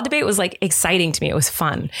fruit salad debate was like exciting to me. It was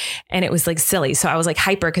fun and it was like silly. So I was like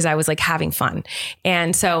hyper because I was like having fun.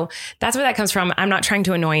 And so that's where that comes from. I'm not trying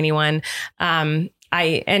to annoy anyone. I'm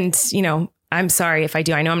sorry if I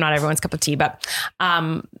do. I know I'm not everyone's cup of tea, but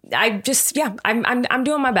I'm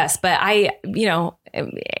doing my best. But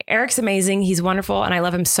Eric's amazing. He's wonderful, and I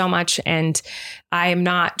love him so much. And I am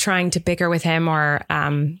not trying to bicker with him or,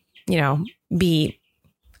 be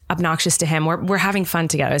obnoxious to him. We're having fun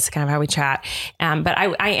together. It's kind of how we chat. But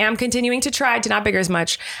I am continuing to try to not bigger as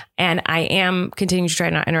much. And I am continuing to try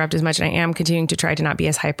to not interrupt as much. And I am continuing to try to not be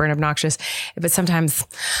as hyper and obnoxious. But sometimes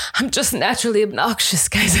I'm just naturally obnoxious,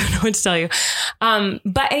 guys. I don't know what to tell you.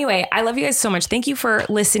 But anyway, I love you guys so much. Thank you for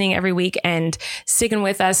listening every week and sticking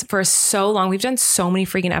with us for so long. We've done so many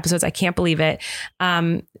freaking episodes. I can't believe it.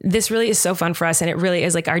 This really is so fun for us. And it really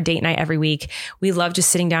is like our date night every week. We love just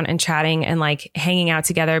sitting down and chatting and like hanging out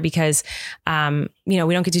together because, we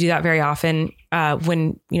don't get to do that very often.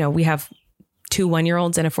 When, we have 2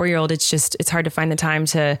 1-year-olds and a 4-year-old, it's hard to find the time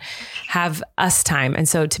to have us time. And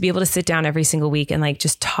so to be able to sit down every single week and like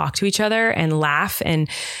just talk to each other and laugh and,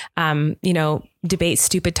 debate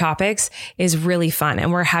stupid topics is really fun.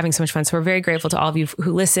 And we're having so much fun. So we're very grateful to all of you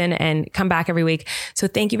who listen and come back every week. So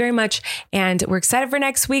thank you very much. And we're excited for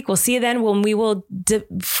next week. We'll see you then when we will,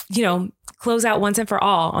 close out once and for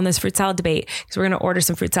all on this fruit salad debate, because we're going to order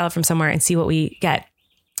some fruit salad from somewhere and see what we get.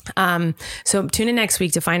 So tune in next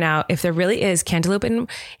week to find out if there really is cantaloupe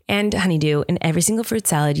and honeydew in every single fruit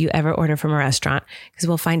salad you ever order from a restaurant, because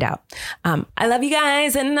we'll find out. I love you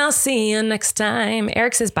guys, and I'll see you next time.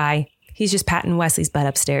 Eric says bye. He's just patting Wesley's butt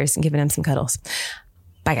upstairs and giving him some cuddles.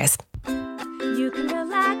 Bye, guys. You can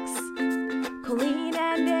relax. Colleen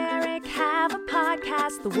and Eric have a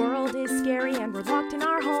podcast. The world is scary and we're locked in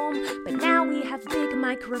our home, but now we have big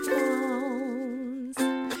microphones.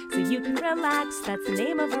 So you can relax. That's the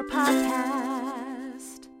name of our podcast.